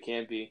good as it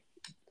can be.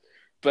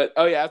 But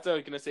oh yeah, that's what I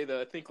was gonna say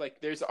though. I think like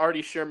there's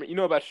already Sherman. You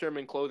know about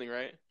Sherman Clothing,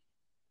 right?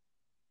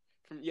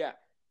 Yeah.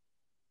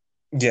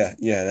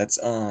 That's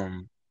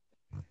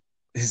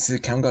his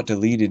account got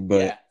deleted,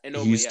 but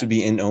he used to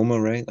be in Oma,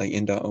 right? Like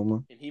in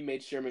Oma. And he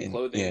made Sherman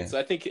Clothing. Yeah. So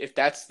I think if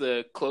that's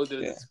the clothes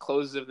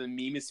of the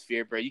meme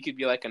sphere, bro, you could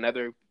be like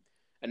another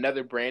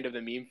brand of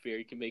the meme sphere.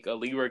 You can make a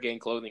Leroy Gang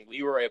clothing,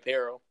 Leroy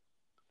apparel.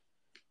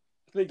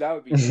 I think that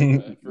would be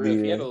dope, for real.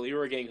 If you had a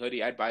Leroy Gang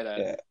hoodie, I'd buy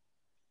that.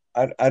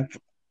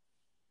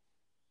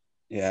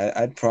 Yeah,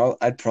 I'd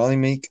probably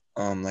make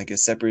like a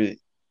separate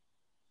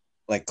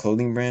like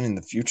clothing brand in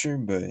the future,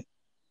 but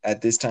at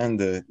this time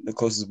the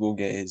closest we'll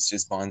get is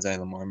just Bonsai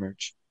Lamar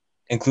merch,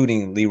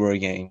 including Leroy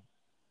Gang,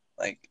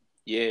 like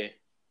the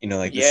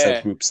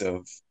subgroups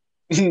of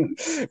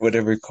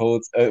whatever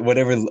cults,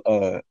 whatever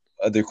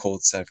other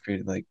cults I've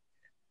created. Like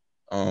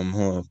hold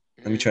on,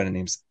 let me try to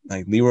name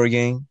like Leroy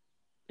Gang,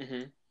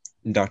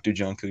 Dr.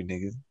 John Cook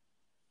nigga,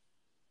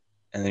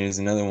 and there's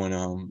another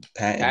one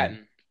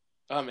Patton.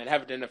 Oh man, I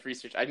haven't done enough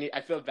research.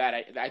 I feel bad.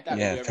 I thought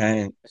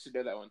Patton. I should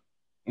know that one.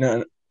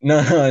 No,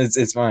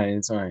 it's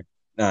fine.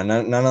 No,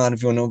 not a lot of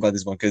people know about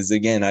this one because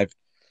again, I've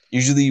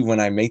usually when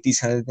I make these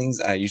kind of things,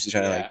 I usually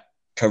try to like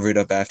cover it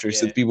up after.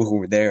 So the people who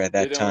were there at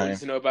that time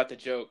to know about the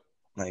joke.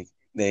 Like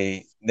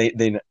they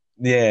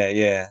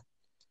yeah.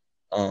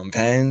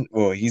 Pan,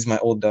 well, he's my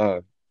old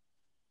dog.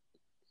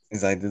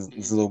 He's like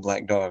this little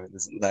black dog,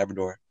 this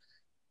Labrador.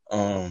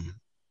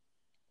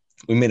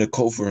 We made a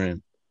coat for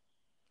him,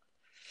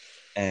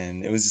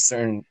 and it was a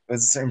certain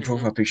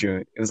profile picture.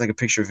 It was like a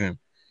picture of him,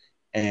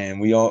 and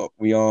we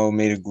all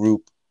made a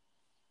group,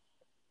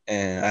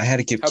 and I had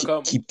to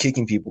keep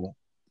kicking people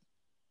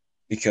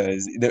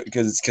because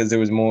there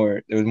was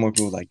more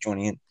people like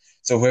joining in.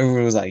 So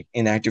whoever was like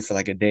inactive for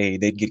like a day,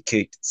 they'd get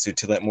kicked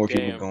to let more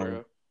people go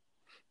in.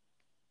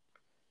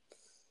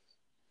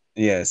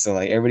 Yeah, so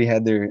like everybody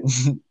had their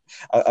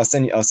I'll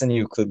send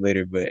you a clip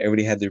later, but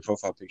everybody had their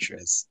profile picture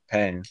as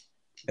Patton.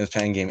 It was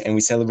Patton Game, and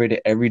we celebrated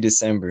every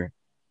December.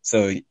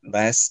 So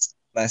last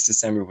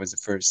December was the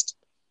first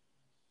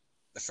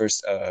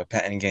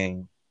Patton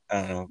Gang,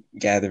 I don't know,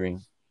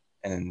 gathering,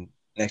 and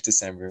next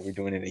December we're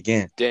doing it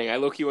again. Dang, I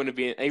low-key want to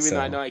be in, even though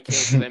I know I can't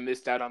because I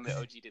missed out on the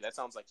OG day. That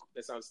sounds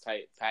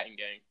tight. Patton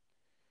gang.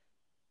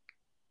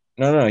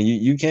 No,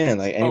 you can.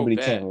 Like Oh, anybody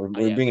can. bet.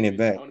 We're bringing it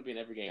back. I want to be in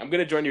every gang. I'm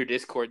gonna join your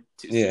Discord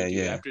Yeah, soon too.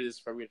 yeah. After this,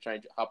 probably gonna try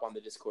and hop on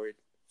the Discord.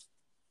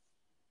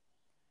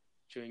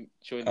 Join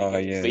the Oh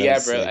gang. yeah, But yeah,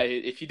 that's bro.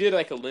 sick. If you did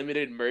like a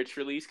limited merch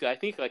release, because I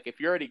think like if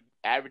you're already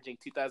averaging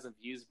 2,000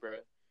 views, bro,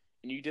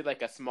 and you did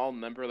like a small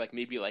number, like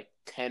maybe like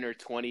 10 or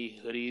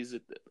 20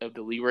 hoodies of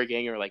the Leroy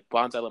gang or like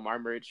Bonsai Lamar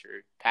merch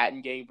or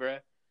Patton gang, bro,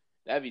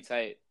 that'd be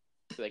tight.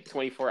 So, like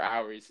 24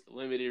 hours,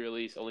 limited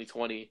release, only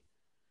 20.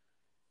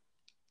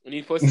 When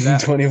you posted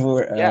that,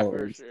 24 yeah, for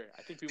hours. sure.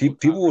 I think people would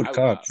cop, People bro. would I would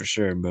cop cop. for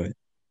sure, but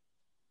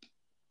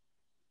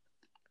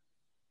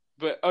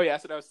Oh yeah,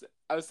 that's what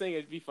I was saying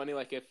it'd be funny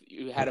like if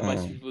you had a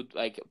bunch of people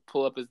like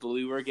pull up as the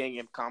Lure gang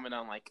and comment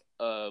on like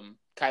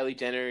Kylie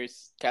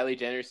Jenner's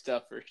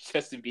stuff or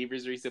Justin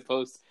Bieber's recent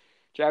post,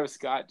 Travis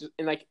Scott, just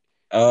and like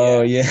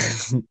oh yeah.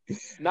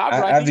 nah, bro.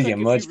 I I have to think get like if you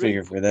much really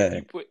bigger for if you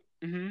that. put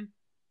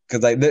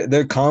Cause like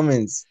their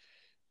comments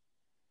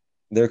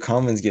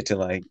get to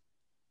like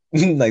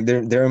like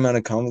their amount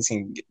of comments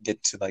can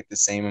get to like the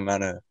same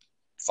amount of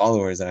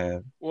followers I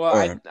have, well, or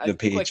I the think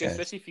page like has.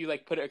 especially if you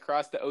like put it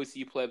across the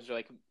OC plebs or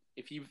like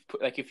if you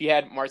put, like if you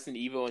had Marcin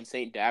Evo and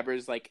Saint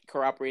Dabbers like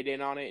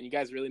cooperating on it and you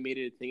guys really made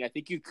it a thing, I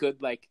think you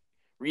could like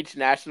reach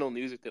national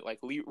news with it. Like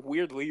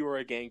weird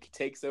Leroy gang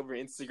takes over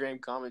Instagram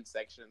comment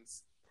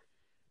sections.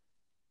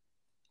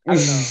 I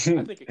don't know.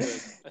 I think it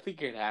could. I think it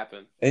could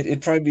happen.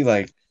 It'd probably be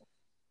like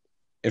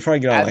it'd probably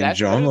get on like That's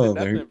better drama than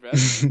alert. nothing, bro. That'd be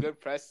some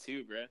good press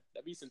too, bro.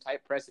 That'd be some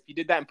tight press if you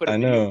did that and put a I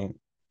video. know.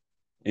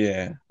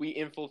 Yeah. We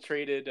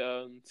infiltrated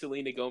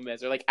Selena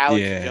Gomez or like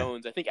Alex Yeah.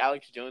 Jones. I think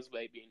Alex Jones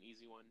might be an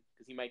easy one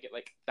because he might get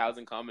like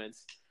 1,000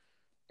 comments.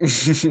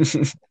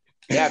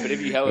 Yeah, but it'd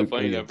be hella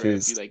funny though, get bro. If you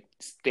pissed. like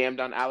spammed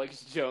on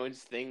Alex Jones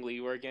thing,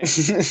 Leroy gang,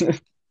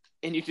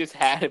 and you just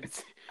had him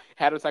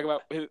talk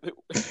about you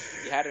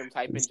had him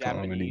type in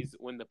Japanese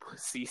when the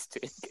pussy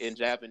stick in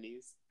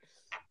Japanese.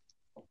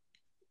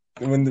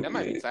 That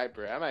might be tight,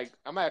 bro. I might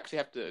actually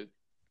have to.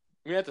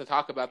 We have to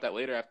talk about that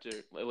later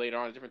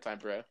on a different time,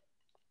 bro.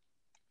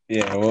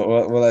 Yeah,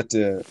 we'll have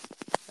to.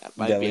 That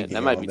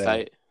might be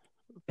tight.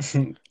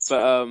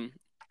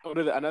 But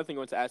another thing I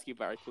want to ask you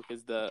about real quick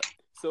is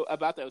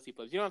about the OC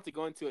plebs. You don't have to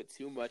go into it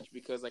too much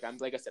because like I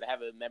said, I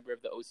have a member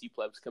of the OC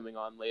plebs coming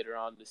on later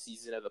on the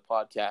season of the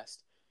podcast.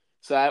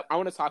 So I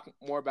want to talk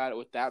more about it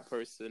with that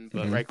person.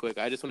 But right quick,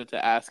 I just wanted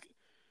to ask,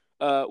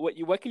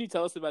 what can you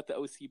tell us about the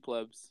OC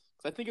plebs?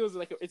 I think it was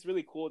like it's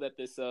really cool that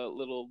this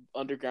little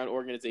underground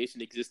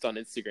organization exists on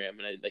Instagram,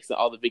 and like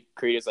all the big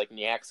creators like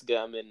Nyax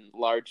Gum and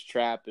Large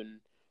Trap and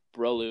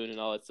Broloon and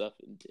all that stuff,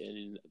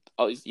 and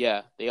all these,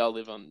 they all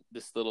live on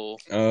this little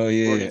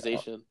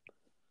organization.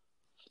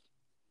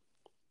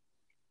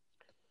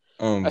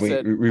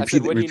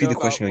 Repeat the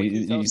question.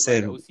 You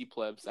said OC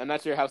plebs. I'm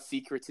not sure how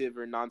secretive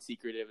or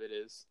non-secretive it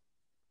is,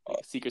 like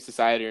a secret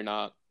society or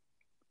not.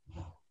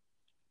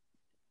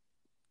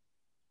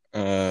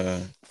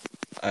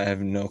 I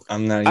have no.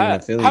 I'm not even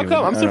affiliated. How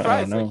come? I'm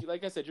surprised. I don't know.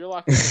 Like I said, you're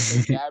locked in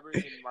with Dabbers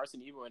and Marcin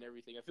Evo and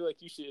everything. I feel like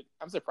you should.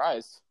 I'm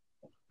surprised.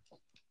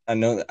 I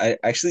know that I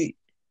actually,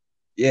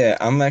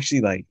 I'm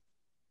actually like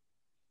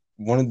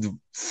one of the.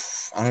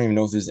 I don't even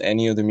know if there's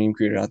any other meme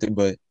creator out there,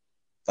 but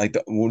like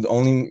the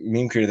only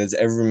meme creator that's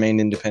ever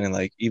remained independent.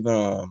 Like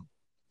even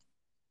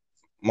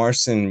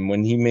Marcin,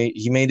 when he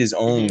made his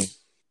own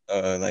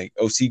like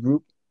OC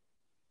group,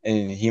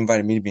 and he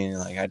invited me to be in it.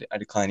 Like I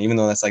declined, even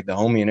though that's like the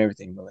homie and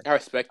everything. But like I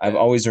respect that. I've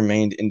always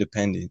remained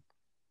independent,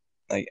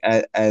 like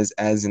as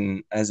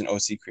an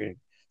OC creator.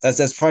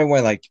 That's probably why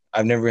like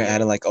I've never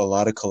had like a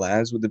lot of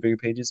collabs with the bigger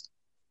pages,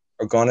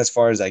 or gone as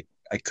far as like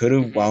I could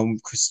have while I'm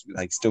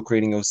like still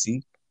creating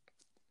OC.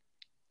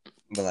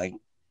 But like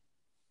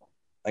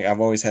I've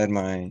always had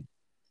my.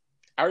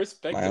 I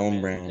respect my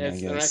own brand. I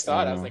guess. And I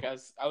thought I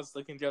was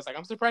looking through. I was like,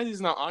 I'm surprised he's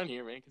not on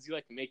here, man, because you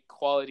like make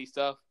quality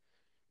stuff,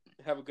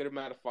 have a good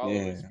amount of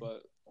followers.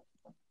 But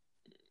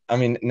I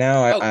mean,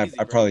 now I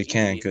probably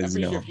can because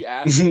sure if you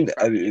ask,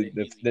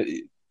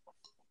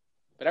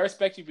 but I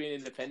respect you being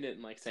independent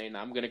and like saying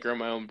I'm gonna grow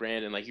my own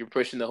brand and like you're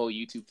pushing the whole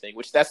YouTube thing.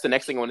 Which that's the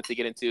next thing I wanted to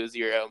get into is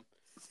your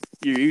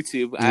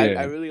YouTube.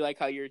 I really like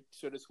how you're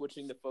sort of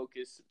switching the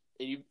focus,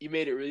 and you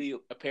made it really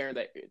apparent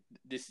that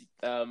this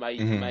my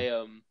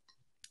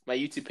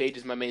YouTube page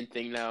is my main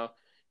thing now.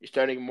 You're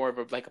starting more of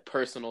a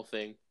personal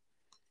thing.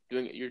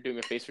 You're doing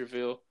a face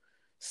reveal.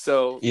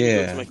 So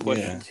go to my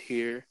questions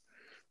here.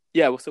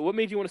 Yeah. Well, so what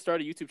made you want to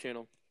start a YouTube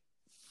channel?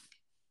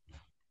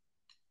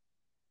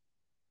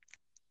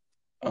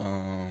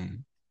 I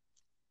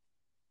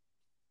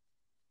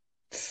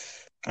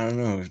don't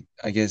know.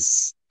 I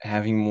guess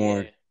having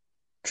more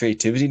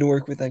creativity to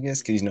work with. I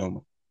guess because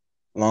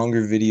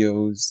longer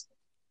videos.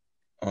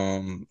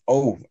 And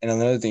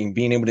another thing,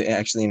 being able to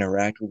actually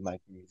interact with my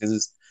community,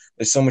 because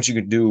there's so much you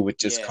could do with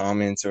just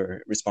comments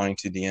or responding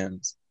to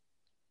DMs.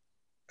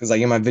 Because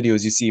like in my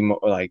videos, you see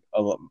like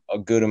a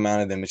good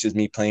amount of them. It's just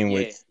me playing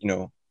with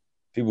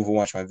people who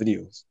watch my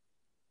videos.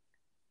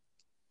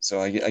 So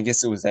I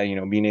guess it was that,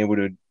 being able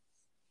to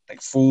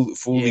like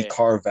fully Yeah.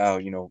 carve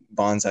out,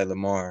 Bonsai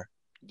Lamar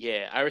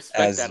Yeah, I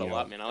respect as, that a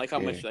lot, man. I like how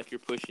yeah. much like you're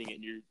pushing it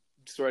and you're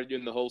sort of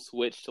doing the whole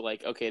switch to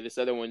like, okay, this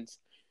other one's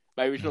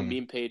my original Mhm.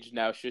 meme page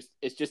now.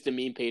 It's just a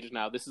meme page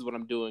now. This is what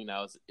I'm doing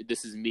now.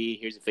 This is me.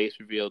 Here's a face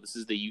reveal. This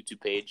is the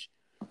YouTube page.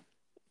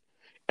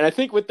 And I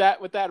think with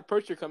that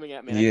approach you're coming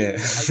at, man, Yeah.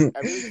 I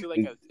really feel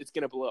like it's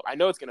gonna blow up. I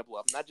know it's gonna blow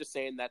up. I'm not just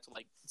saying that to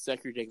like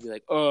suck your dick and be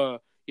like,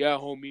 yeah,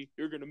 homie,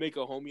 you're gonna make a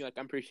homie. Like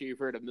I'm pretty sure you've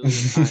heard a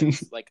million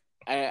times. Like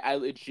I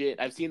legit,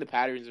 I've seen the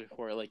patterns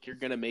before. Like you're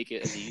gonna make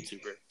it as a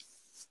YouTuber.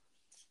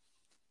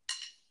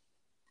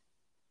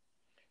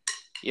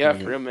 Yeah,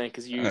 for real, man.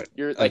 Because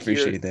I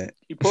appreciate that.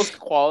 you post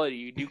quality,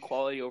 you do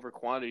quality over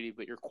quantity,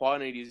 but your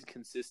quantity is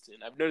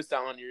consistent. I've noticed that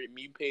on your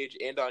meme page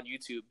and on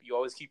YouTube, you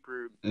always keep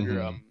your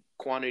Hmm.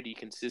 quantity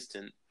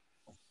consistent.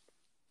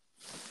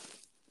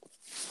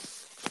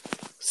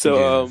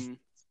 So Yeah.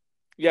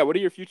 yeah. What are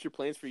your future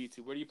plans for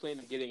YouTube? What are you planning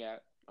on getting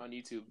at on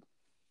YouTube?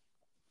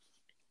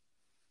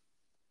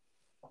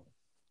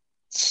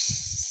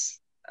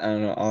 I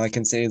don't know. All I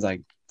can say is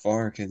like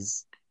far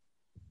because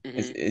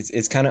Mm-hmm.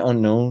 it's kind of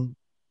unknown.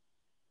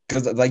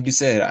 Because like you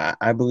said,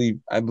 I believe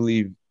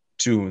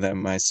too that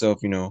myself,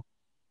 Yeah,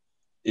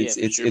 it's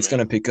for it's sure, it's man.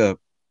 gonna pick up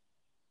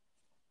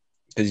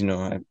because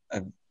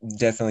I've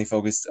definitely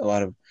focused a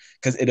lot of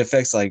because it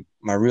affects like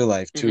my real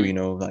life too.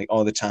 Mm-hmm. Like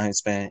all the time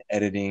spent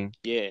editing,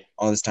 Yeah,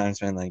 all this time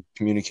spent like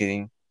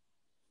communicating.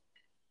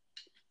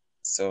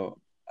 So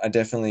I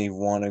definitely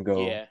want to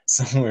go yeah.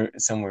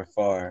 somewhere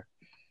far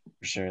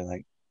for sure.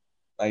 Like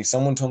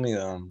someone told me,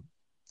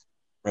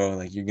 bro,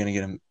 like you're gonna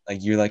get a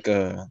like you're like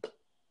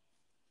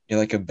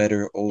a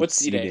better old What's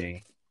C C Day?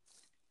 Day.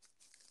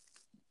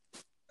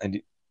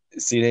 And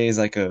C Day is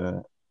like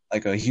a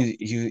he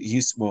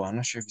used well, I'm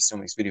not sure if he still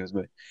makes videos,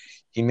 but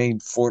he made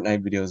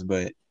Fortnite videos,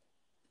 but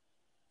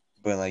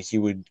like he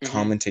would Mm-hmm.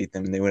 commentate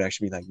them and they would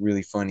actually be like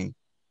really funny.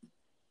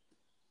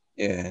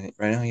 Yeah,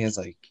 right now he has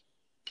like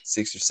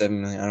 6 or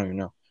 7 million, I don't even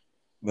know.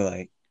 But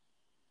like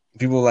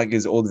people like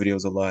his old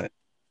videos a lot.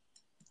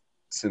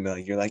 So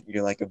like you're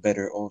like a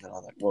better old, and I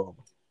was like, whoa.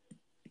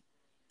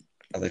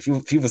 I was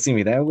like, people see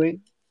me that way.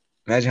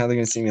 Imagine how they're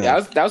gonna see me Yeah,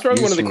 like that was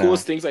probably one years of the from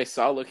coolest now. things I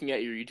saw looking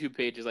at your YouTube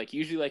page. Is like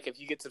usually like if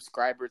you get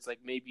subscribers, like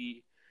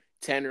maybe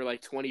 10 or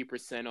like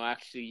 20% will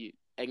actually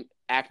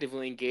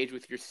actively engage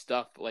with your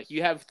stuff. Like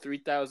you have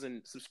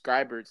 3,000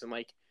 subscribers and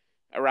like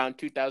around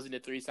 2,000 to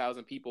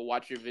 3,000 people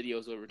watch your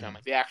videos over time.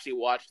 Like they actually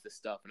watch the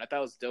stuff, and I thought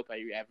it was dope how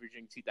you're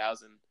averaging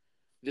 2,000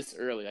 this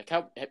early. Like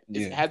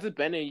Yeah. has it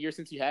been a year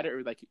since you had it,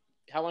 or like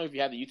how long have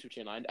you had the YouTube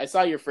channel? I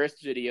saw your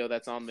first video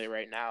that's on there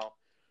right now,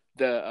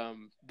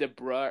 the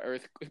bruh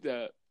earth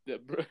the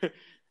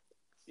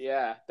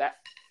yeah, that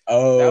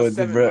Oh, was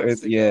the 7 months ago.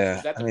 Was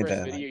yeah, that I the made first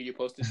that video like you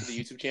posted to the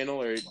YouTube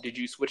channel, or did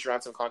you switch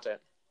around some content?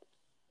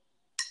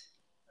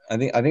 I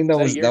think Was that that a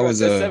was year that ago? It was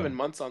says 7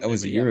 months on that there,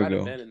 was a but yeah, it year might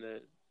have ago. been in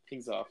the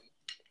things off.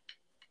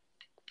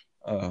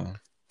 Uh,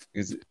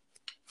 is it?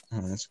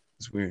 Oh, that's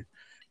weird.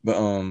 But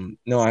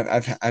no,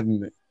 I've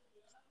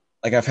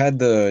like I've had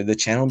the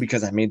channel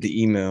because I made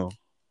the email,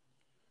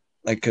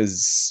 like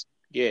because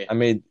Yeah, I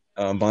made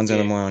Bonsai yeah.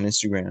 Lamar on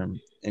Instagram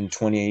in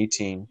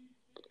 2018.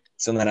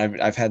 So then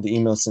I've had the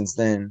email since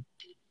then,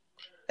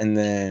 and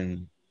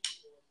then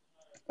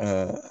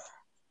uh,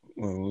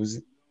 what was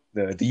it?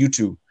 The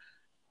YouTube.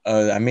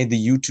 I made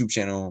the YouTube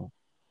channel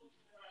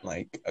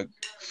like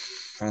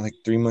probably like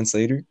 3 months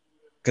later,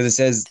 because it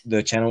says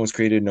the channel was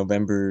created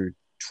November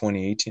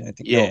 2018. I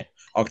think Yeah, no,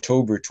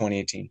 October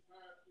 2018.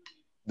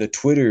 The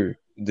Twitter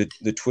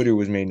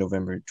was made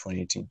November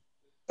 2018.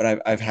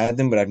 But I've had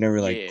them, but I've never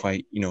like yeah,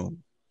 quite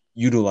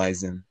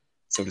utilized them,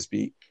 so to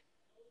speak,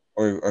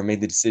 or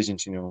made the decision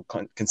to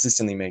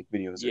consistently make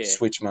videos or yeah.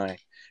 switch my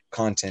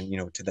content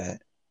to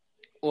that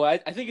Well, I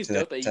think it's to that,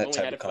 dope that to you've that only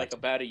type had of it for like content.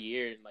 about a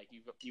year, and like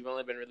you've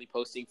only been really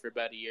posting for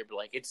about a year, but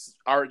like it's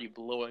already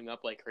blowing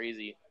up like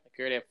crazy. Like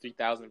you already have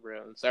 3,000,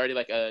 bro. It's already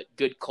like a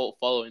good cult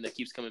following that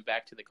keeps coming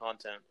back to the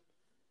content.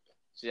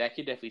 So yeah, I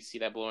can definitely see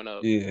that blowing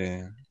up.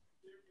 Yeah,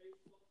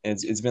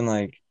 it's been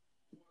like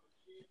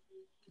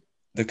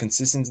the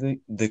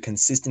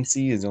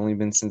consistency has only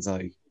been since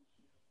like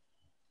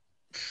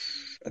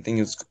I think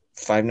it was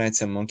Five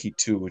Nights at Monkey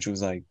 2, which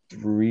was like Yeah,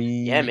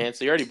 three man.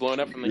 So you're already blowing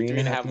up from like three and three a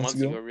and a half half months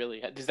months ago, ago. really.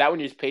 Is that when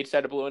your page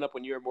started blowing up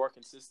when you were more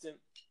consistent?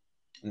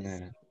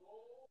 Yeah.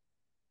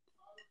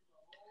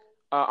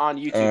 On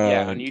YouTube,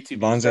 yeah, on YouTube, did you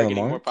Bonsai start getting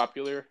more Lamar.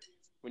 popular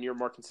when you were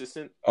more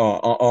consistent? Oh,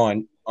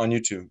 on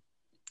YouTube.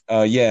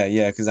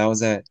 Yeah, because I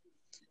was at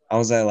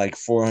like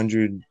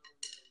 400.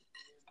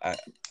 I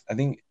I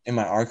think in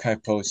my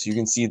archive post you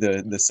can see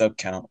the sub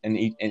count in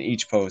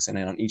each post, and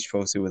then on each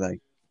post it would like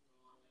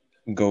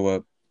go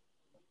up.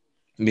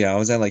 Yeah, I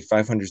was at like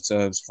 500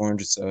 subs,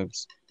 400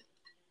 subs,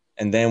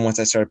 and then once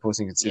I started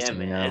posting Yeah,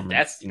 consistently, now man. I'm at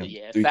That's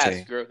yeah, fast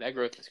 3K. growth. That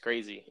growth is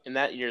crazy, and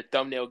that your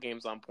thumbnail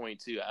game's on point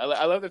too.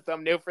 I love the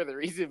thumbnail for the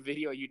recent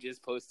video you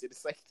just posted.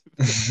 It's like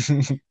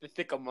the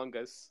thick Among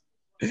Us.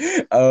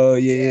 Oh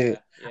yeah, yeah. Yeah,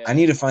 I yeah.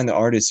 need to find the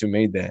artist who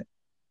made that.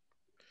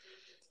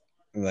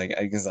 Like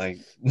I guess like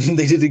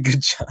they did a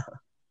good job.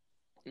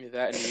 Yeah,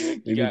 that and you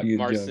They did got a good job,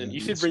 Marcin. man. You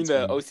should That bring shit's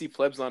the funny. OC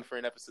plebs on for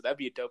an episode. That'd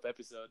be a dope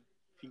episode.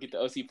 If you get the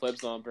OC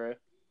plebs on, bro.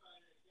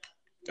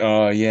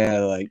 Oh yeah,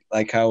 like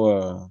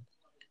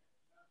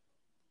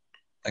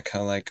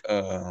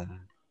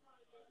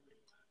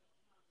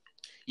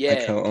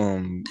Yeah, how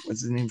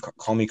what's his name?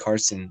 Call Me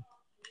Carson.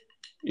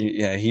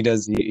 Yeah, he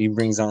does. He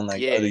brings on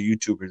like other yeah.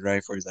 YouTubers,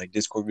 right, for his like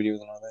Discord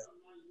videos and all that.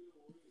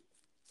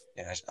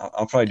 Yeah,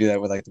 I'll probably do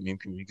that with like the meme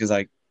community because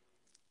like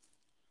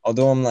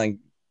although I'm like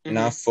Mm-hmm.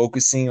 not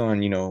focusing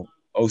on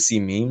OC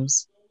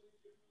memes,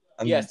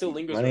 Yeah, it I'm still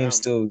lingers my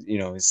name's around.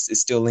 still it's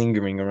still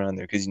lingering around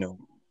there because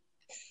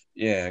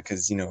yeah,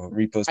 because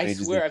repost I pages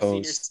they swear I've seen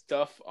your post,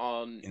 stuff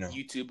on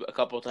YouTube a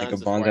couple of like a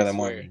times before. I Bonsai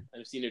Lamar swear meme.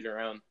 I've seen it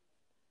around.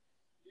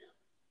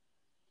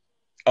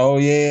 Oh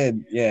yeah,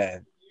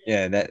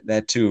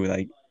 that too.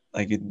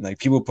 Like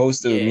people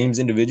post the Yeah, memes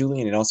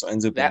individually, and it also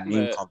ends up that in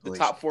and meme the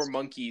top four compilations.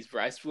 monkeys,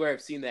 bro. I swear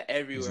I've seen that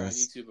everywhere on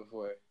That's- YouTube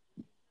before.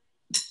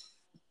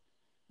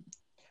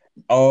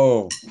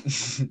 Oh,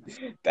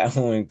 that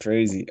one went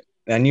crazy.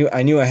 I knew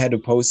I had to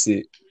post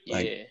it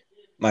like Yeah.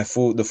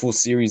 the full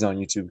series on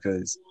YouTube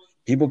because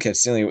people kept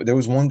stealing it. There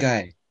was one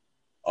guy.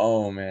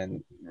 Oh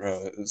man,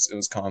 bro, it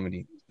was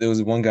comedy. There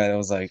was one guy that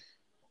was like,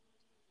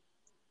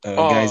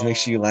 guys, make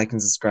sure you Oh. like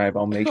and subscribe.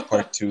 I'll make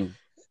part two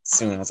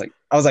soon. I was like,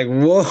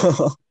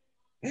 whoa.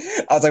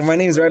 I was like, my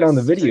name's Bro, right on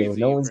the that's video. No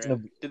crazy, one's bro.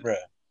 gonna, bruh.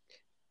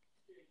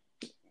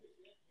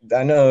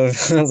 I know.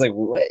 I was like,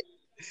 what?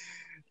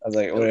 I was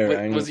like, whatever.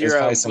 I knew Was it was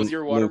probably was some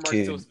your little watermark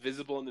still kid.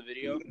 visible in the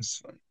video? It's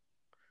fun.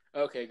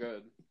 Okay,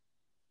 good.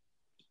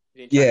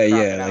 You didn't try and Yeah,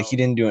 crop it yeah. Like he out.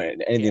 didn't do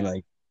anything. Yeah.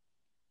 Like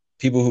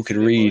people who See could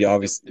the read, emoji,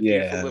 obviously. the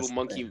beautiful Yeah, little that's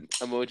monkey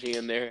emoji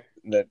in there.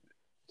 that.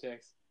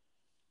 Text.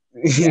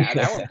 Yeah,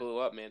 that one Yeah, blew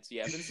up, man. So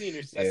yeah, I've been seeing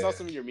I saw yeah,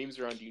 some of your memes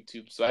around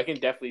YouTube, so I can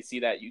definitely see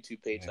that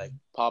YouTube page yeah. like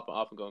popping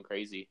off and going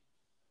crazy.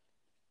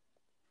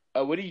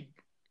 What do you?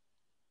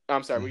 Oh,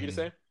 I'm sorry. What were you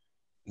gonna hmm say?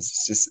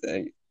 It's just,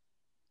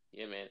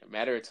 Yeah, man. A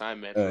matter of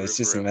time, man. For real, it's for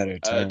just a real. matter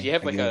of Do time, you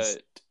have I like guess.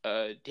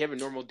 do you have a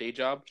normal day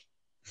job?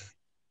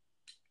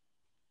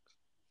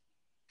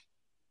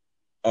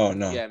 Oh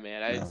no, Yeah,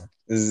 man. no.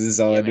 This is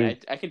all Yeah, I man. do.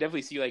 I can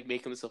definitely see like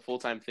making this a full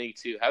time thing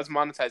too. How's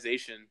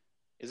monetization?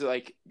 Is it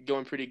like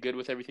going pretty good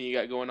with everything you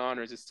got going on,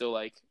 or is it still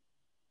like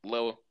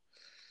low?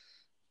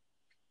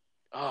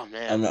 Oh I'm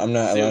man, I'm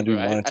not soon, allowed to bro.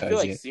 be I feel monetized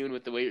like yet. soon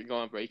with the way you're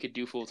going, bro, you could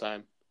do full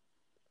time.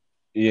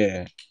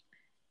 Yeah,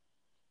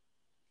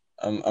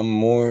 I'm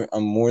more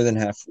than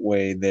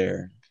halfway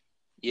there.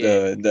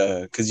 Yeah.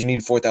 Because you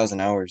need 4,000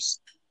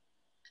 hours,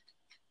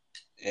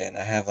 and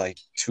I have like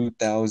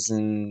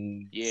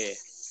Yeah.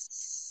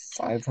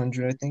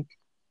 2,500, I think.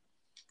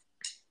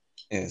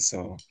 Yeah,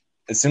 so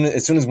as soon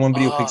as one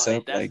video picks Oh,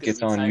 up, that's like gonna gets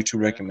be on tight, YouTube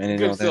bro. recommended I'm and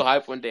gonna all still that,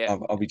 hype one day.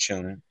 I'll be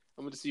chilling.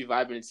 I'm gonna see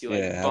vibing and see like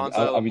Yeah, Bonsai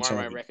I'll be Lamar, my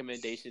chilling.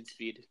 recommendation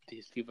feed.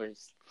 These people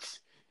is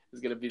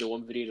gonna be the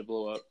one video to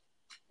blow up.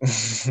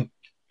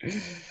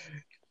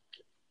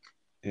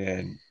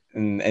 Yeah,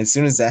 and as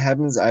soon as that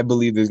happens, I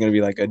believe there's gonna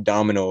be like a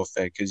domino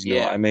effect because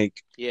Yeah. I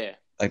make Yeah.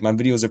 like my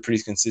videos are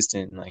pretty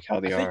consistent in like how I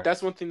they think are.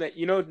 that's one thing that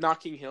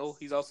Knocking Hill.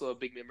 He's also a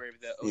big member of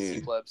the OC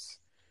Yeah. plebs.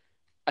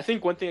 I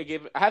think one thing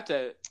I have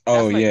to.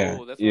 Oh That's my yeah,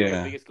 goal. That's one of my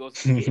yeah. biggest goals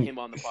is to get him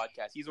on the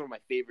podcast. He's one of my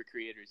favorite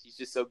creators. He's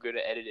just so good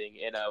at editing.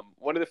 And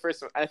one of the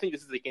first, I think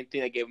this is the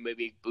thing that gave him a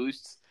big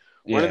boost.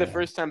 One of the Yeah.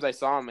 first times I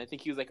saw him, I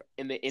think he was like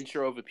in the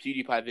intro of a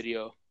PewDiePie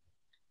video.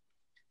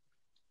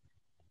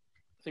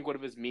 I think one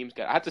of his memes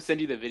got. I have to send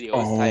you the video.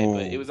 It's tight,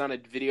 but it was on a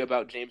video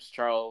about James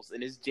Charles,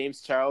 and his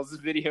James Charles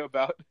video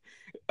about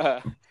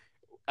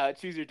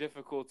choose your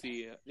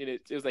difficulty. And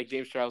it was like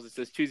James Charles. It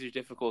says choose your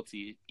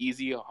difficulty: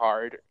 easy,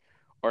 hard,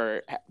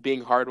 or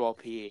being hard while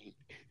peeing.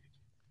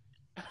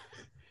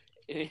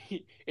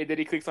 And then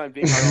he clicks on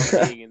being hard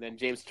while peeing, and then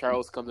James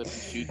Charles comes up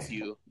and shoots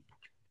you.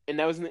 And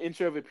that was in the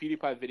intro of a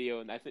PewDiePie video,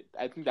 and I think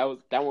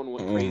that one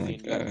went crazy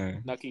and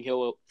got knocking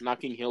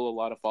Hill a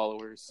lot of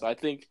followers. So I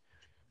think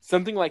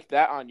something like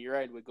that on your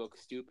end would go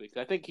stupid.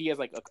 Cause I think he has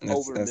like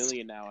over a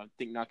million now. I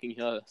think Knocking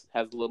Hill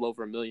has a little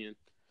over 1 million.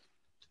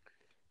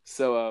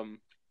 So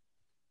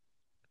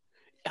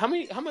how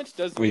much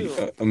does Wait,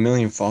 1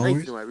 million I need followers?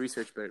 to do my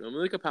research, but let me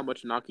look up how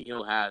much Knocking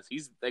Hill has.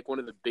 He's like one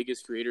of the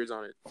biggest creators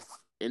on it.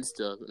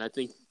 Insta, and I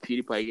think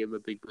PewDiePie gave him a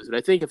big boost. But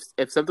I think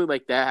if something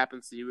like that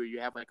happens to you, where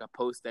you have like a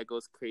post that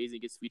goes crazy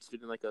and gets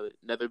featured in like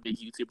another big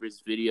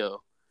YouTuber's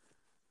video.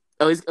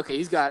 Oh, he's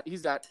got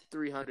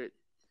 300.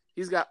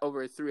 He's got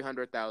over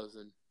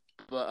 300,000.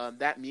 But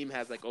that meme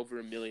has like over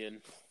 1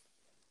 million,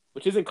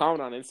 which isn't common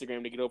on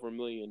Instagram to get over 1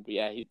 million. But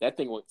yeah, that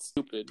thing went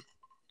stupid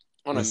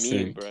on a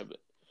meme, bro. But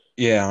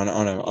yeah, on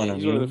a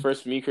he's meme. one of the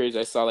first meme creators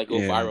I saw like go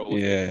viral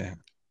with it.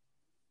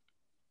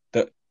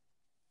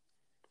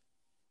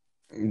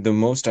 The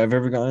most I've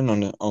ever gotten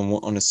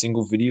on a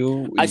single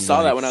video. I saw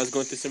like that when I was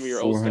going through some of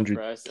your old stuff,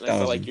 bro, and I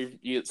saw like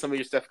some of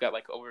your stuff got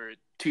like over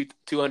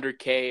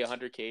 200K,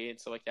 100K, and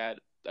stuff like that.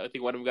 I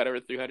think one of them got over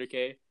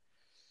 300K.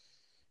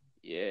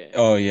 Yeah.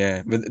 Oh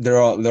yeah, but they're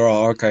all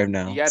archived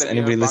now. You gotta So be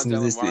anybody on listening to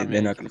Bonsai this, Lamar, they're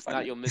man. not gonna If find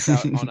not, it. you'll miss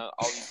out on all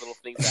these little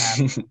things that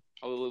happen,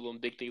 all the little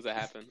big things that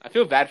happen. I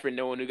feel bad for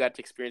no one who got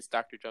to experience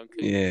Dr. Jungkook.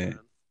 Yeah.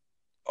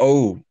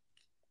 Oh,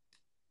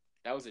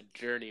 That was a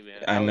journey,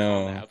 man. I I was on that.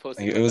 know. I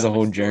posted Like, it clips was a on my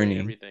whole story and journey.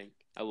 everything.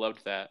 I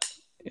loved that.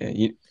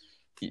 Yeah,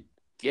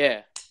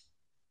 Yeah.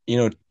 you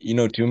know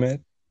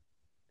Tumet?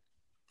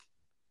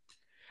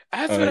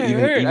 That's what I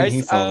heard. Even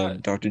he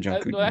followed Dr. John No,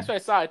 that's Cookie. what I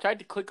saw. I tried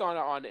to click on it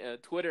on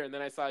Twitter, and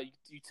then I saw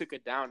you took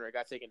it down, or it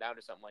got taken down,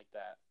 or something like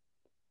that.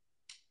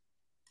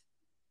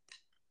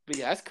 But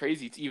yeah, that's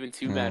crazy. Even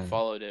Two Man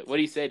followed it. What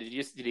did he say? Did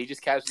he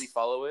just casually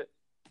follow it?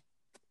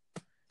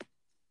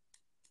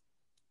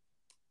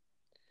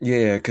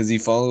 Yeah, because he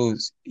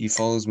follows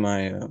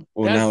my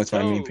well, That's now it's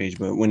my main dope. page,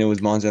 but when it was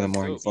Bonds of the That's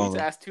More, dope. You need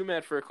to ask Two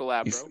Man for a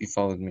collab, bro. he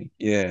followed me.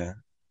 Yeah.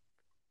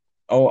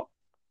 Oh,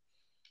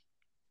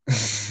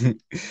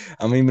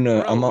 I'm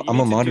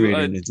a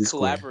moderator in the Discord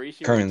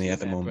collaboration currently with at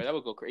the Two Man, bro. moment. That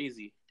would go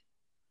crazy.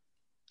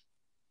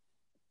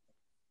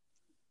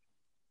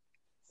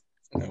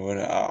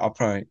 I'll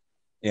probably,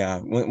 yeah.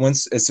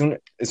 Once as soon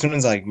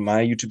as like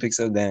my YouTube picks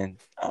up, then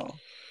I'll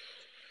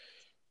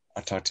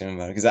talk to him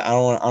about it because I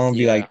don't want to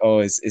be like, oh,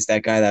 it's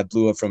that guy that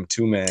blew up from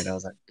Two Man. I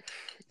was like,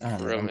 nah,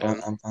 man,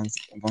 I'm Bonds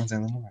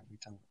of the More.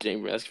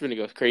 Dang, bro, that's gonna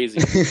go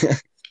crazy.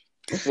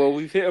 Well,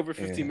 we've hit over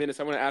 15 minutes.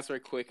 I want to ask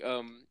right quick.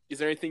 Is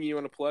there anything you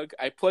want to plug?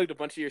 I plugged a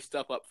bunch of your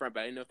stuff up front,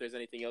 but I didn't know if there's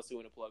anything else you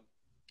want to plug.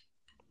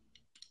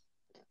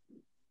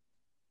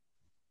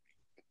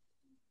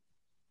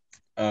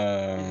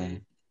 I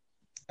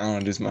don't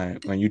know, just my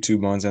YouTube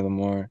Bonds of the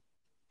More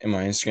and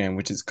my Instagram,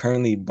 which is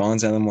currently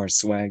Bonds of the More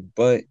swag,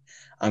 but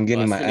I'm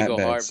getting my app back,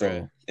 hard, so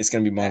bro. It's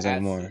gonna be Bonds of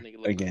the More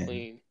again.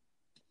 Clean.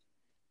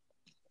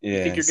 Yeah.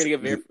 You think you're gonna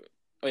get verified?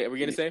 Wait, are we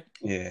gonna say?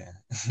 Yeah.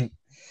 And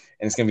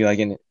it's gonna be like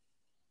and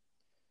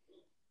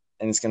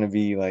it's gonna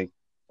be like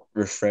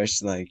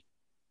refreshed, like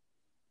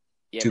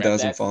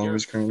 2,000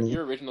 followers currently.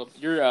 Your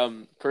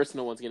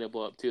personal one's gonna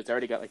blow up too. It's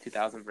already got like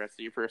 2,000 for us,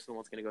 so your personal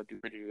one's gonna go do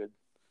pretty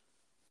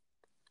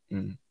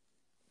good.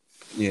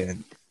 Yeah,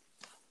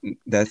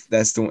 that's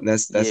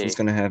what's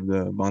gonna have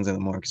the Bonds of the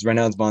More, because right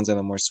now it's Bonds of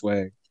the More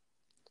swag.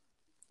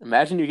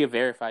 Imagine you get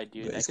verified,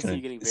 dude. I can see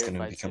you getting verified. It's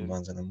gonna become soon.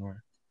 Bonds of the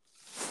More.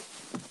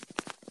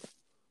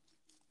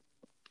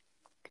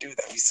 Dude,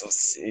 that'd be so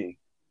sick.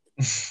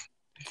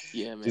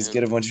 Yeah, man. Just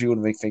get a bunch of people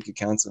to make fake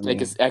accounts.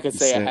 I could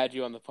say I had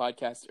you on the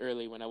podcast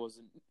early when I was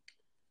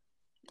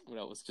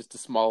just a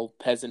small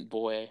peasant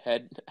boy.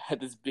 I had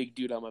this big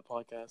dude on my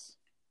podcast.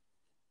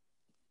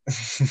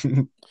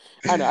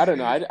 I don't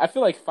know. I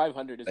feel like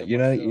 500 is. You're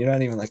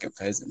not even like a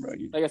peasant, bro.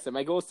 Like I said,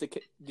 my goal is to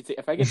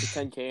if I get to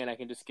 10K and I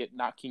can just get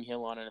Not King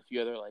Hill on and a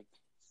few other like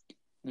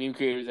meme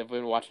creators I've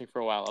been watching for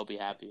a while, I'll be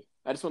happy.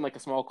 I just want like a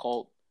small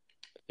cult,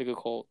 like a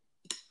cult.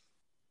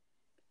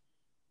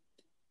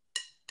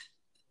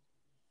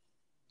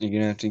 You're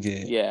gonna have to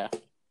get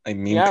like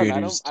meme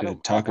creators to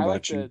talk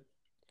about you.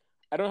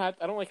 I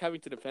don't like having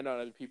to depend on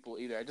other people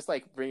either. I just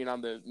like bringing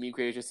on the meme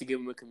creators just to give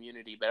them a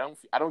community. But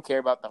I don't care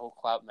about the whole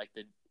clout and like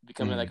the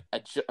becoming like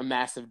a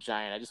massive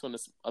giant. I just want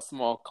a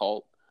small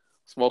cult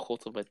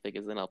of my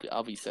figures, then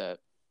I'll be set.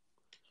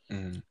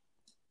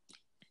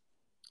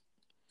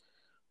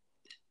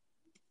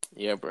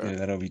 Yeah, bro. Yeah,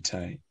 that'll be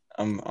tight.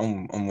 I'm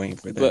waiting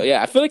for that. But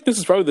yeah, I feel like this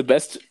is probably the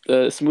best,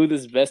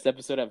 smoothest, best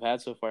episode I've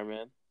had so far,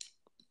 man.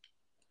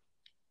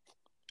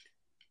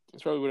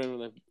 It's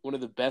probably one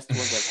of the best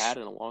ones I've had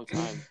in a long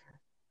time.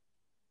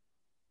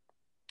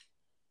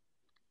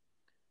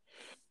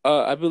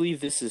 I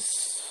believe this is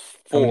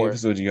 4. How many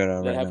episodes you got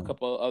out right now? I have a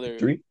couple other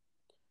 3,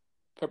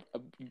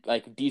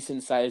 like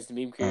decent sized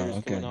meme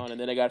creators coming on, and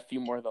then I got a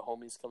few more of the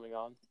homies coming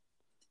on.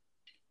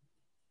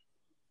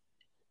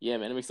 Yeah,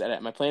 man, I'm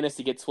excited. My plan is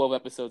to get 12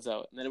 episodes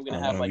out, and then I'm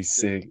gonna have like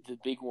the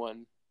big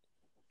one.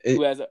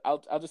 Who has?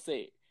 I'll just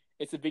say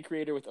it's a big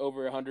creator with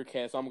over 100K.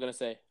 That's all I'm gonna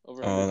say.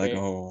 Over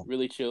 100K,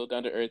 really chill,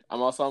 down to earth. I'm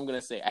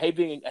gonna say I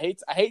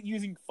hate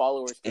using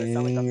followers because I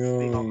sound like I'm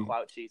being all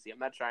clout chasey. I'm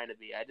not trying to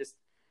be. I just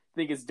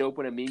think it's dope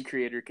when a meme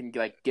creator can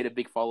like get a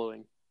big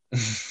following.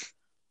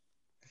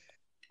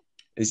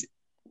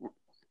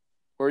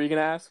 What are you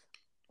gonna ask?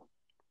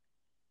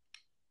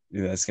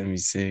 Dude, that's gonna be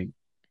sick.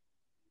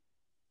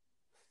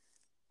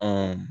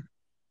 Oh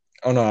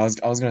no, I was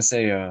gonna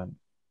say,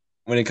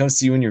 when it comes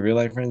to you and your real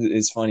life friends,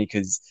 it's funny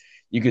because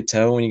you could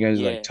tell when you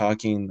guys are like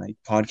talking, like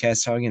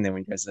podcast talking, and then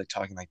when you guys are like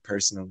talking like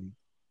personally.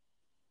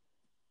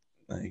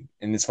 Like,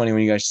 and it's funny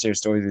when you guys share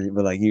stories with you,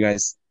 but like you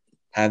guys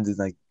have the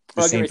like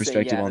the same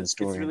perspective on the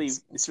story.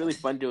 It's really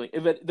fun doing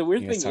it. But the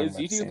weird thing is,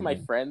 usually with my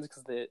friends,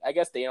 because I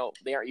guess they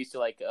aren't used to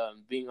like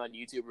being on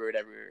YouTube or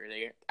whatever.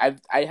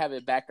 I have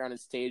a background in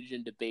stage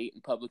and debate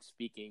and public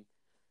speaking,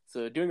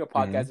 so doing a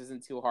podcast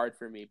isn't too hard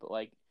for me. But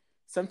like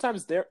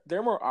sometimes they're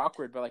more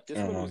awkward, but like this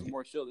one was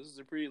more chill. This is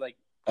a pretty like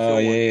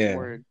chill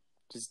more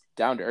just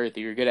down to earth.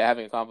 You're good at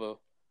having a combo.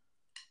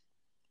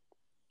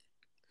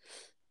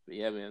 But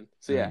yeah, man.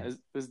 So yeah, it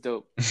was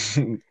dope.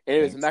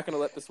 Anyways, I'm not gonna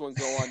let this one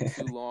go on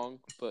too long.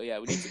 But yeah,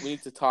 we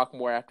need to talk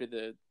more after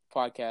the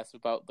podcast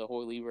about the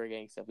whole Libra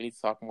gang stuff. We need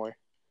to talk more.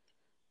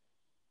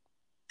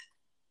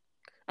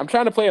 I'm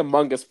trying to play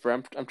Among Us,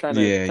 bro. I'm trying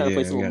to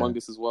play some Among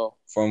Us as well.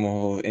 Form a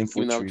whole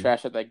info even though I'm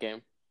trash at that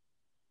game.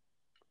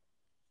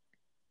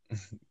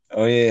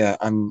 Oh yeah,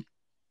 I'm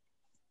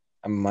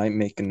I might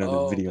make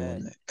another video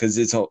on that because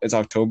it's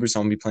October, so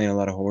I'm gonna be playing a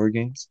lot of horror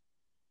games.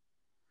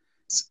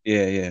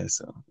 Yeah.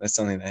 So that's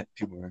something that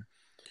people are.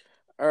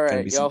 All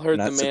right, y'all heard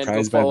the man.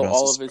 Go follow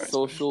all of his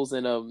socials,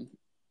 and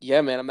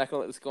yeah, man. I'm not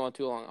gonna let this go on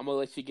too long. I'm gonna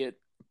let you get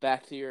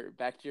back to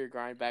your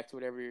grind, back to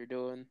whatever you're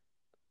doing,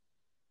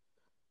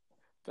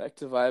 back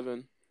to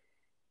vibing.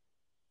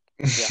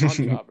 Yeah, on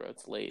job, bro.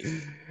 It's late.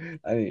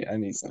 I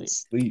need some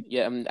sleep.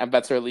 Yeah, I'm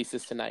about to release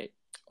this tonight.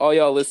 All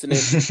y'all listening,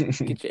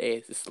 get your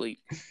ass to sleep.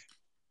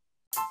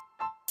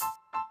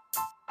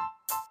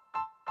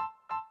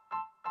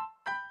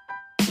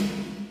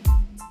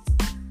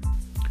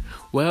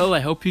 Well, I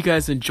hope you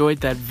guys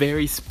enjoyed that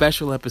very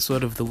special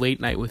episode of the Late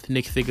Night with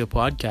Nick Thigga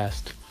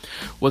podcast.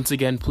 Once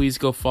again, please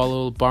go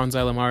follow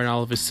Bonsai Lamar on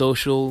all of his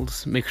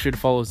socials. Make sure to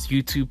follow his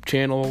YouTube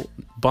channel,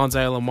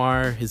 Bonsai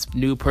Lamar, his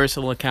new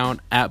personal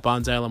account, at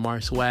Bonsai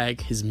Lamar Swag,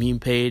 his meme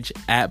page,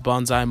 at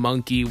Bonsai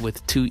Monkey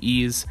with 2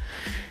 E's.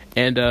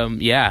 And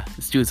yeah,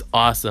 this dude's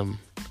awesome.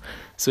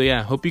 So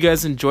yeah, hope you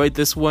guys enjoyed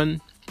this one.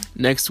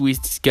 Next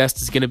week's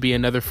guest is going to be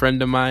another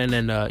friend of mine.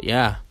 And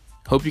yeah,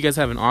 hope you guys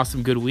have an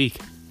awesome, good week.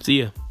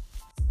 See ya.